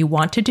doing what you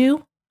want to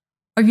do?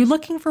 Are you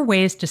looking for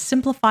ways to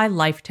simplify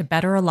life to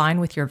better align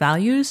with your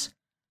values?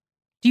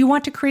 Do you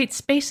want to create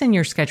space in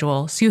your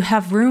schedule so you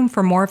have room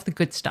for more of the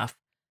good stuff?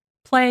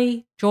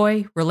 Play,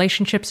 joy,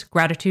 relationships,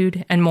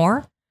 gratitude, and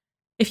more?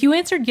 If you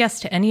answered yes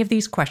to any of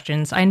these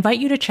questions, I invite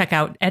you to check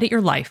out Edit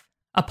Your Life,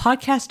 a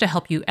podcast to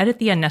help you edit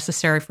the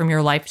unnecessary from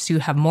your life so you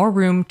have more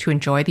room to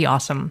enjoy the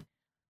awesome.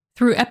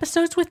 Through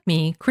episodes with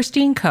me,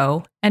 Christine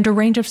Coe, and a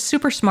range of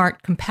super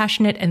smart,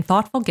 compassionate, and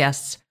thoughtful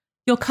guests,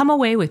 you'll come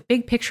away with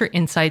big picture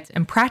insights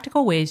and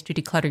practical ways to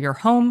declutter your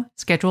home,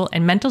 schedule,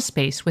 and mental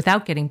space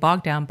without getting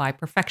bogged down by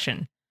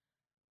perfection.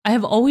 I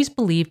have always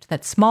believed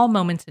that small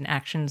moments and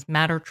actions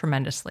matter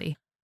tremendously.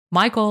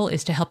 My goal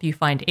is to help you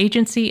find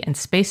agency and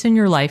space in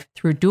your life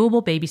through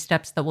doable baby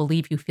steps that will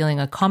leave you feeling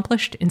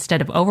accomplished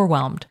instead of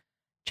overwhelmed.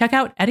 Check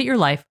out Edit Your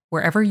Life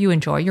wherever you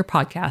enjoy your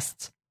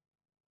podcasts.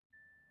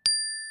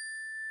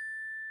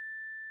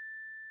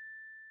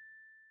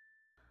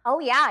 Oh,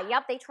 yeah.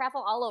 Yep. They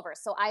travel all over.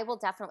 So I will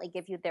definitely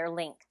give you their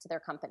link to their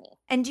company.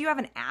 And do you have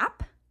an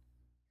app?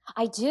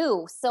 I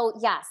do. So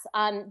yes,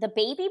 the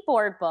Baby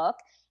Board Book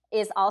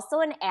is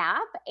also an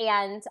app.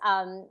 And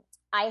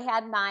I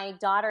had my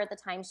daughter at the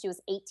time. She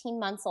was 18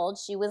 months old.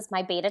 She was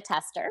my beta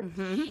tester.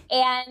 Mm-hmm.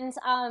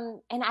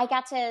 And I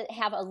got to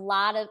have a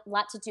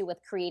lot to do with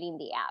creating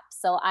the app.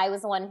 So I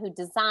was the one who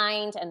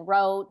designed and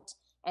wrote,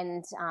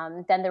 and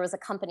then there was a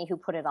company who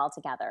put it all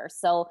together.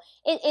 So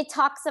it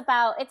talks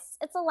about,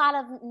 it's a lot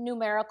of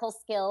numerical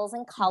skills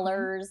and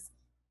colors,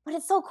 mm-hmm. but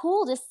it's so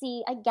cool to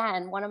see,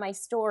 again, one of my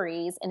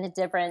stories in a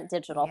different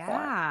digital form.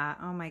 Yeah.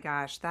 Oh my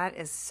gosh. That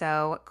is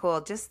so cool.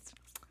 Just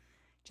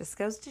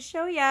goes to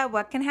show you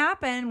what can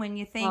happen when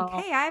you think,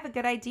 hey, I have a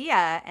good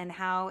idea, and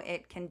how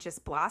it can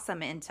just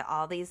blossom into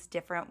all these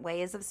different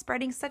ways of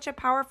spreading such a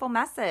powerful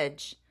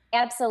message.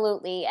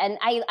 Absolutely. And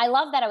I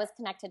love that I was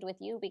connected with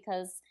you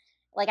because,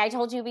 like I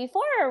told you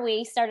before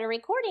we started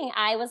recording,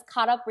 I was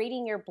caught up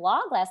reading your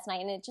blog last night,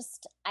 and it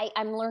just,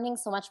 I'm learning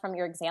so much from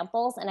your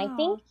examples. And I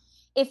think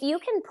if you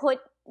can put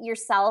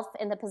yourself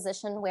in the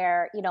position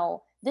where,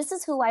 this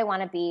is who I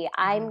want to be,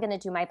 I'm going to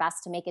do my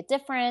best to make a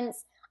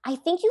difference, I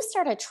think you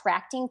start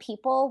attracting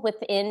people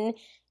within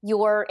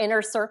your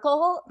inner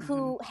circle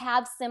who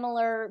have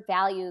similar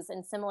values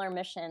and similar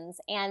missions.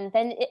 And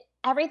then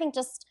everything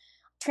just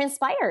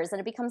transpires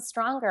and it becomes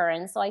stronger.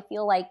 And so I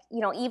feel like,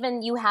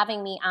 even you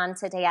having me on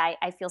today,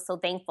 I feel so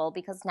thankful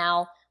because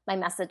now my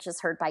message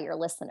is heard by your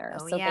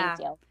listeners. Thank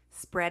you.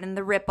 Spreading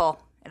the ripple.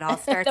 It all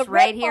starts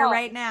right here,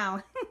 right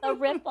now. The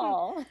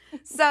ripple.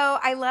 So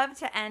I love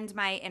to end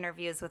my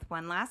interviews with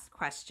one last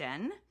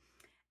question.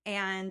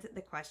 And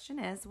the question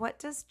is, what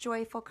does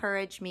joyful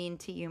courage mean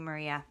to you,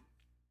 Maria?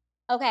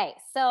 Okay,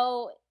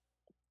 so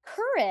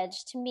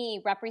courage to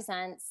me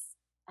represents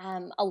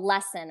a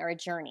lesson or a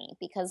journey,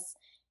 because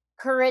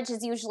courage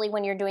is usually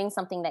when you're doing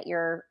something that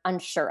you're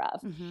unsure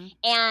of. Mm-hmm.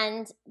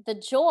 And the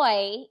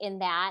joy in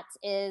that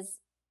is,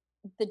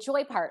 the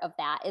joy part of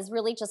that is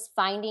really just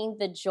finding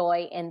the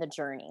joy in the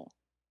journey.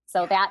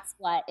 So that's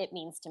what it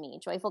means to me.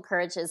 Joyful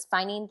courage is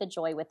finding the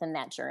joy within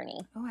that journey.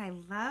 Oh, I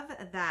love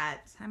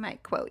that. I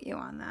might quote you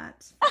on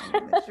that.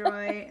 The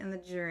joy in the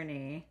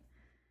journey.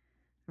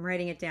 I'm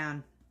writing it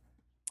down.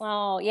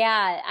 Oh,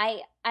 yeah.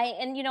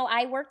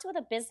 I worked with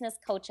a business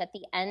coach at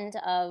the end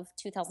of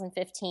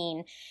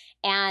 2015.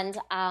 And,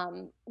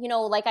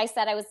 like I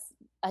said, I was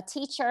a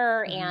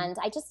teacher and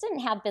I just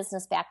didn't have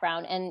business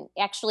background. And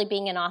actually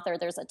being an author,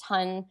 there's a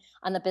ton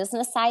on the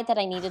business side that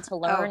I needed to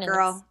learn. Oh,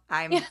 girl,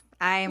 I'm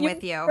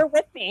with you. You're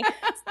with me. So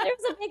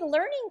there's a big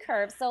learning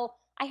curve. So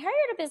I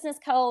hired a business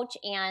coach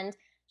and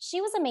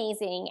she was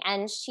amazing.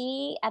 And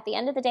she, at the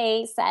end of the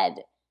day,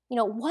 said,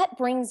 what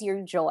brings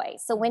you joy?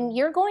 So when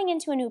you're going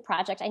into a new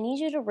project, I need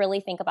you to really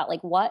think about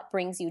what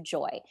brings you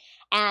joy.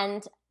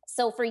 And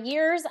so for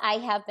years, I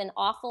have been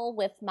awful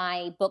with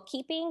my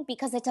bookkeeping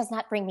because it does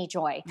not bring me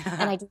joy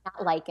and I do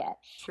not like it.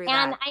 And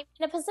I'm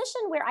in a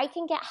position where I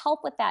can get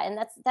help with that. And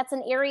that's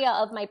an area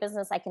of my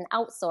business I can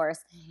outsource.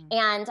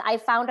 And I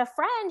found a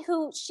friend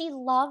who she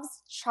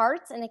loves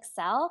charts and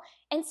Excel.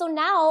 And so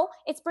now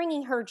it's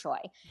bringing her joy.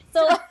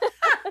 So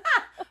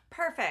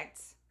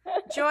perfect.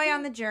 Joy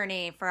on the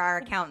journey for our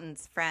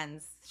accountants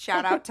friends.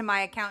 Shout out to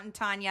my accountant,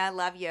 Tanya.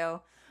 Love you.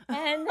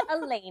 And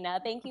Elena,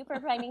 thank you for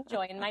finding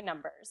joy in my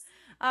numbers.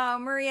 Oh,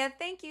 Maria,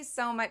 thank you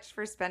so much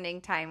for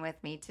spending time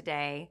with me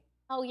today.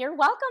 Oh, you're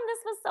welcome. This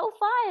was so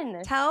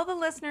fun. Tell the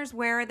listeners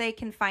where they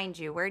can find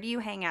you. Where do you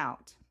hang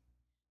out?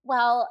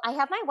 Well, I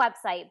have my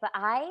website, but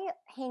I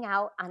hang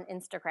out on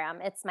Instagram.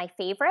 It's my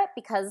favorite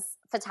because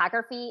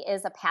photography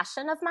is a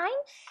passion of mine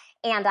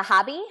and a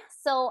hobby.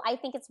 So I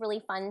think it's really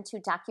fun to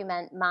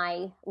document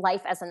my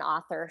life as an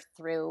author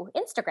through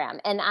Instagram.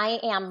 And I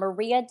am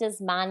Maria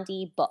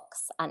Dismondy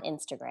Books on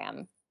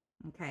Instagram.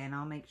 Okay, and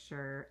I'll make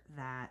sure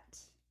that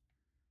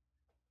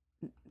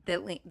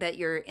that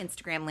your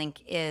Instagram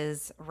link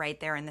is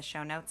right there in the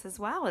show notes as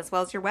well as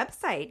your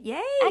website.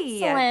 Yay!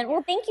 Excellent.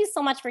 Well, thank you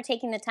so much for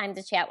taking the time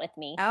to chat with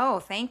me. Oh,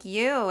 thank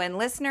you. And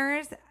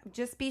listeners,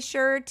 just be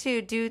sure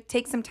to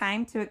take some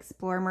time to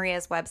explore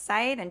Maria's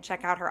website and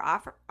check out her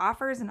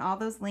offers, and all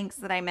those links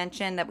that I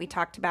mentioned that we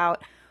talked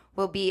about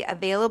will be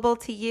available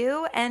to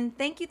you. And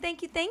thank you,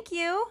 thank you, thank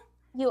you.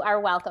 You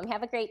are welcome.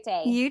 Have a great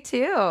day. You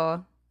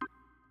too.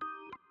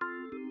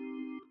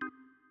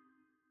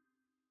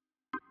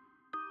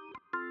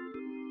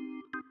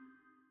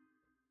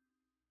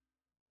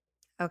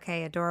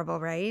 Okay, adorable,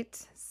 right?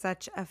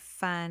 Such a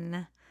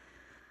fun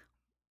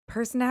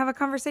person to have a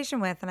conversation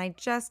with. And I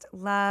just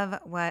love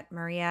what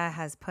Maria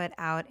has put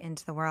out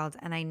into the world.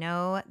 And I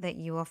know that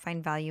you will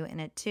find value in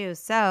it too.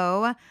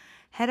 So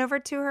head over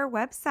to her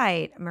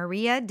website,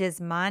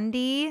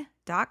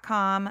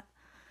 mariadismondy.com,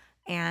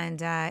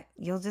 and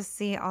you'll just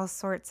see all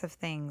sorts of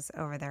things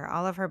over there.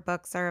 All of her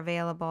books are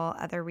available,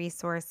 other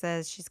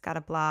resources. She's got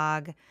a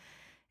blog.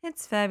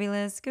 It's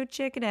fabulous. Go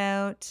check it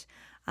out.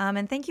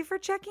 And thank you for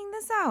checking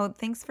this out.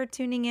 Thanks for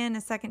tuning in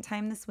a second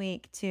time this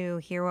week to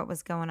hear what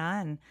was going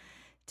on,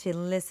 to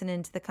listen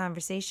into the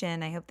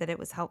conversation. I hope that it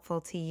was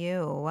helpful to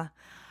you.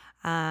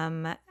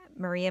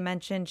 Maria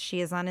mentioned she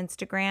is on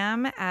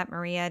Instagram at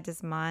Maria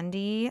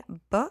Dismondy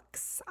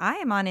Books. I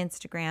am on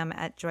Instagram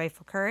at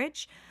Joyful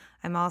Courage.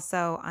 I'm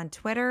also on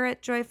Twitter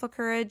at Joyful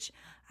Courage.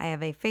 I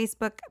have a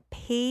Facebook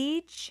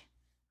page.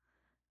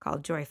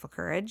 called Joyful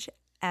Courage,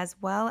 as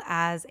well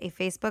as a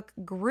Facebook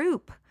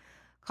group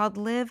called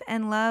Live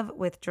and Love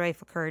with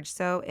Joyful Courage.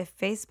 So if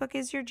Facebook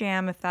is your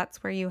jam, if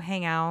that's where you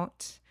hang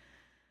out,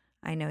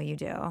 I know you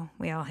do.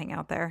 We all hang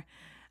out there.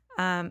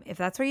 If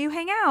that's where you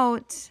hang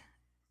out,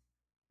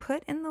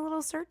 put in the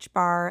little search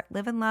bar,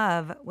 Live and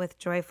Love with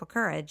Joyful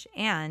Courage,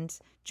 and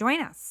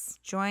join us.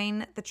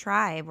 Join the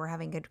tribe. We're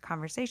having good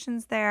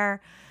conversations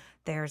there.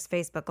 There's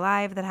Facebook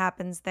Live that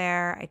happens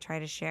there. I try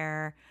to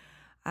share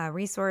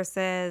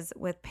resources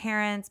with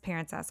parents.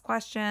 Parents ask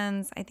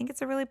questions. I think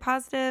it's a really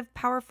positive,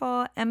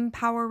 powerful,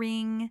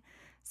 empowering,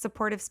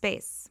 supportive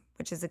space,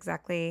 which is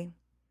exactly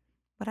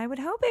what I would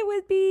hope it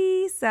would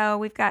be. So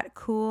we've got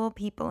cool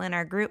people in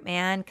our group,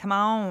 man. Come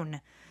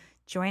on,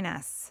 join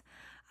us.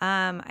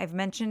 I've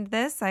mentioned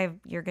this.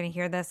 You're going to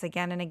hear this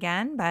again and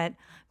again, but I'm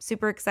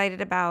super excited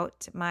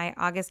about my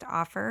August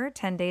offer,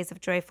 10 Days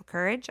of Joyful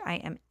Courage. I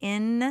am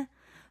in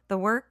the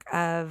work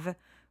of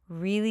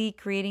really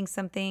creating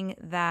something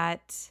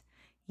that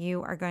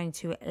you are going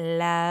to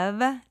love,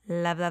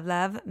 love, love,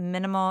 love.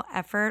 Minimal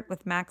effort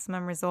with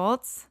maximum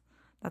results.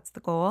 That's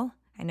the goal.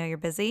 I know you're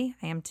busy.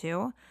 I am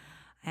too.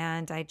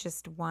 And I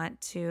just want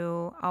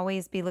to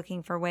always be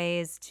looking for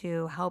ways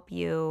to help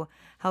you,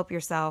 help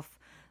yourself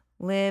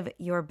live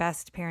your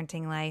best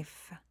parenting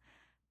life.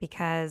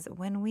 Because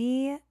when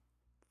we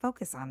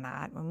focus on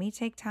that, when we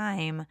take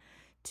time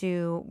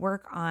to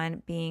work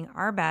on being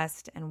our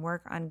best and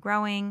work on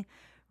growing,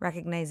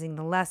 recognizing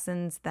the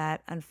lessons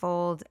that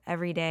unfold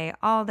every day,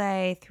 all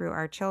day through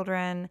our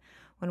children.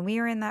 When we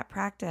are in that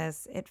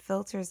practice, it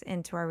filters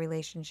into our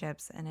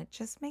relationships and it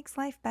just makes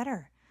life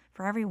better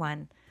for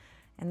everyone.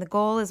 And the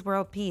goal is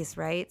world peace,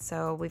 right?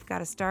 So we've got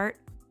to start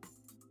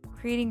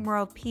creating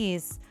world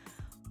peace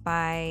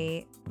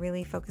by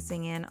really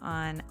focusing in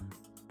on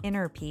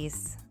inner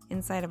peace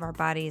inside of our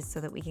bodies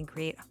so that we can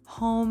create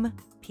home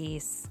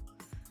peace.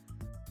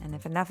 And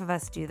if enough of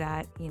us do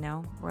that,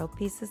 world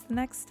peace is the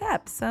next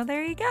step. So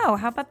there you go.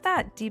 How about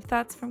that? Deep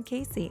thoughts from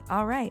Casey.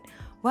 All right.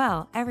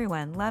 Well,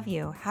 everyone, love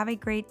you. Have a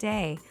great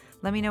day.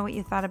 Let me know what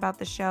you thought about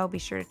the show. Be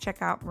sure to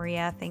check out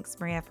Maria. Thanks,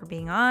 Maria, for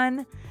being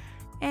on.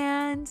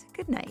 And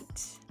good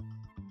night.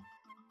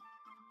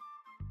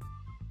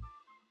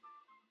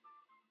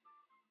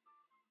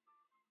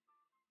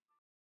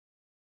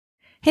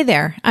 Hey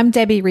there, I'm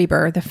Debbie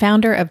Reber, the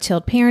founder of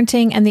Tilt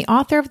Parenting and the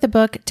author of the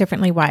book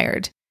Differently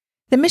Wired.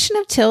 The mission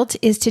of Tilt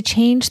is to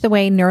change the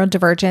way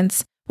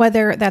neurodivergence,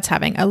 whether that's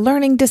having a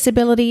learning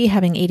disability,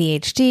 having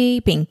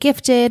ADHD, being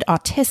gifted,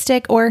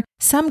 autistic, or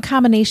some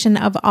combination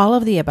of all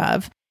of the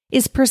above,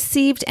 is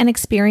perceived and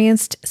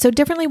experienced so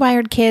differently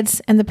wired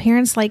kids and the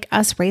parents like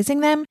us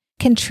raising them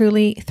can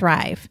truly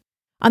thrive.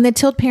 On the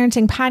Tilt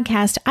Parenting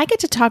podcast, I get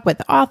to talk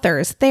with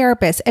authors,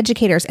 therapists,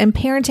 educators, and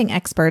parenting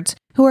experts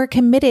who are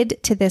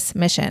committed to this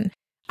mission.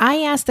 I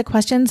ask the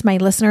questions my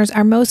listeners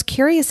are most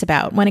curious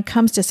about when it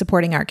comes to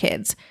supporting our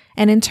kids.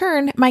 And in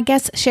turn, my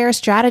guests share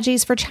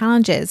strategies for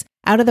challenges,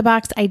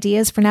 out-of-the-box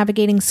ideas for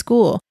navigating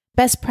school,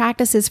 best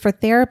practices for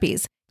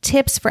therapies,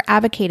 tips for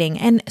advocating,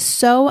 and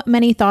so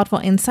many thoughtful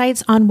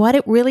insights on what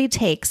it really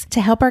takes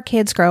to help our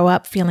kids grow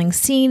up feeling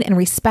seen and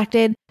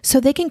respected so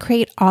they can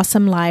create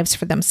awesome lives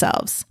for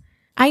themselves.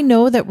 I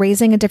know that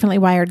raising a differently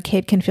wired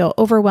kid can feel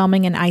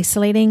overwhelming and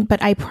isolating,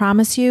 but I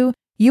promise you,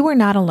 you are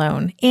not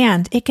alone,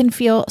 and it can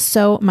feel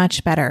so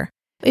much better.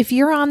 If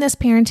you're on this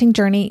parenting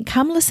journey,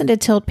 come listen to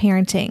Tilt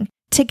Parenting.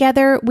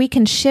 Together, we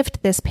can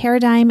shift this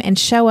paradigm and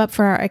show up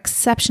for our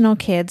exceptional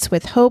kids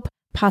with hope,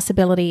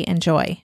 possibility, and joy.